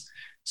comparisons.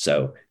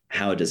 So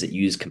how does it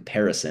use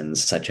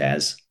comparisons such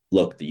as,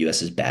 look, the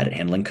US is bad at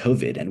handling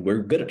COVID and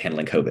we're good at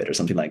handling COVID, or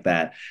something like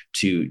that,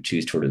 to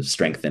sort of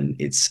strengthen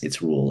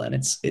its rule and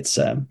its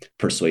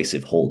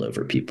persuasive hold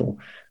over people.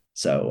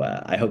 So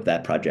I hope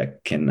that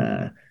project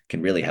can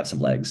really have some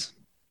legs.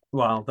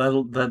 Wow,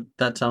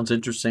 that sounds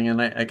interesting,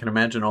 and I can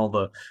imagine all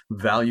the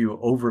value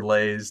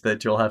overlays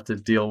that you'll have to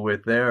deal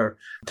with there.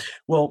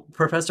 Well,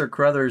 Professor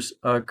Carothers,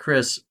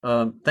 Chris,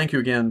 thank you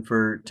again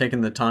for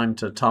taking the time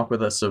to talk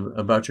with us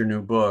about your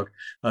new book,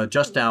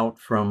 just out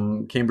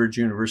from Cambridge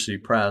University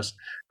Press,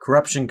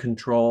 Corruption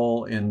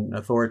Control in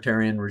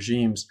Authoritarian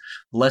Regimes,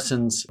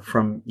 Lessons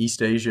from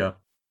East Asia.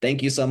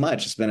 Thank you so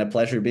much. It's been a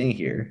pleasure being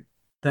here.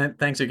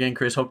 Thanks again,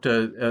 Chris. Hope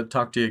to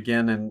talk to you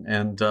again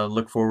and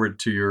look forward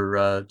to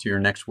your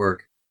next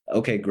work.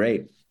 Okay,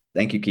 great.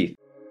 Thank you, Keith.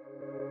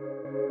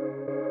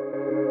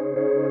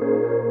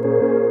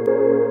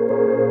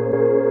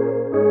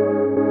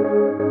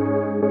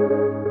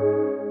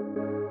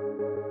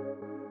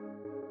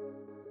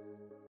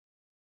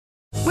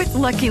 With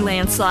Lucky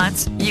Land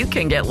Slots, you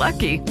can get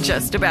lucky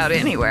just about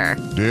anywhere.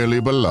 Dearly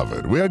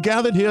beloved, we are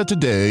gathered here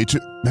today to...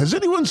 Has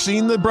anyone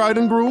seen the bride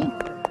and groom?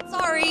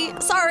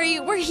 Sorry,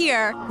 we're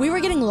here. We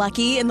were getting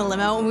lucky in the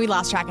limo and we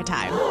lost track of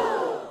time.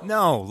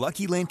 No,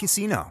 Lucky Land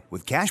Casino,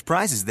 with cash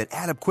prizes that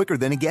add up quicker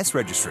than a guest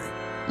registry.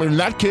 In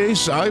that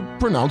case, I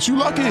pronounce you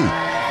lucky.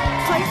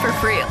 Play for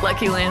free at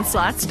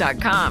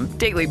LuckyLandSlots.com.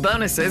 Daily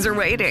bonuses are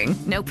waiting.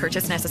 No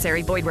purchase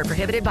necessary. Void where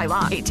prohibited by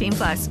law.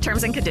 18+.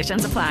 Terms and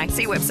conditions apply.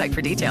 See website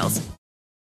for details.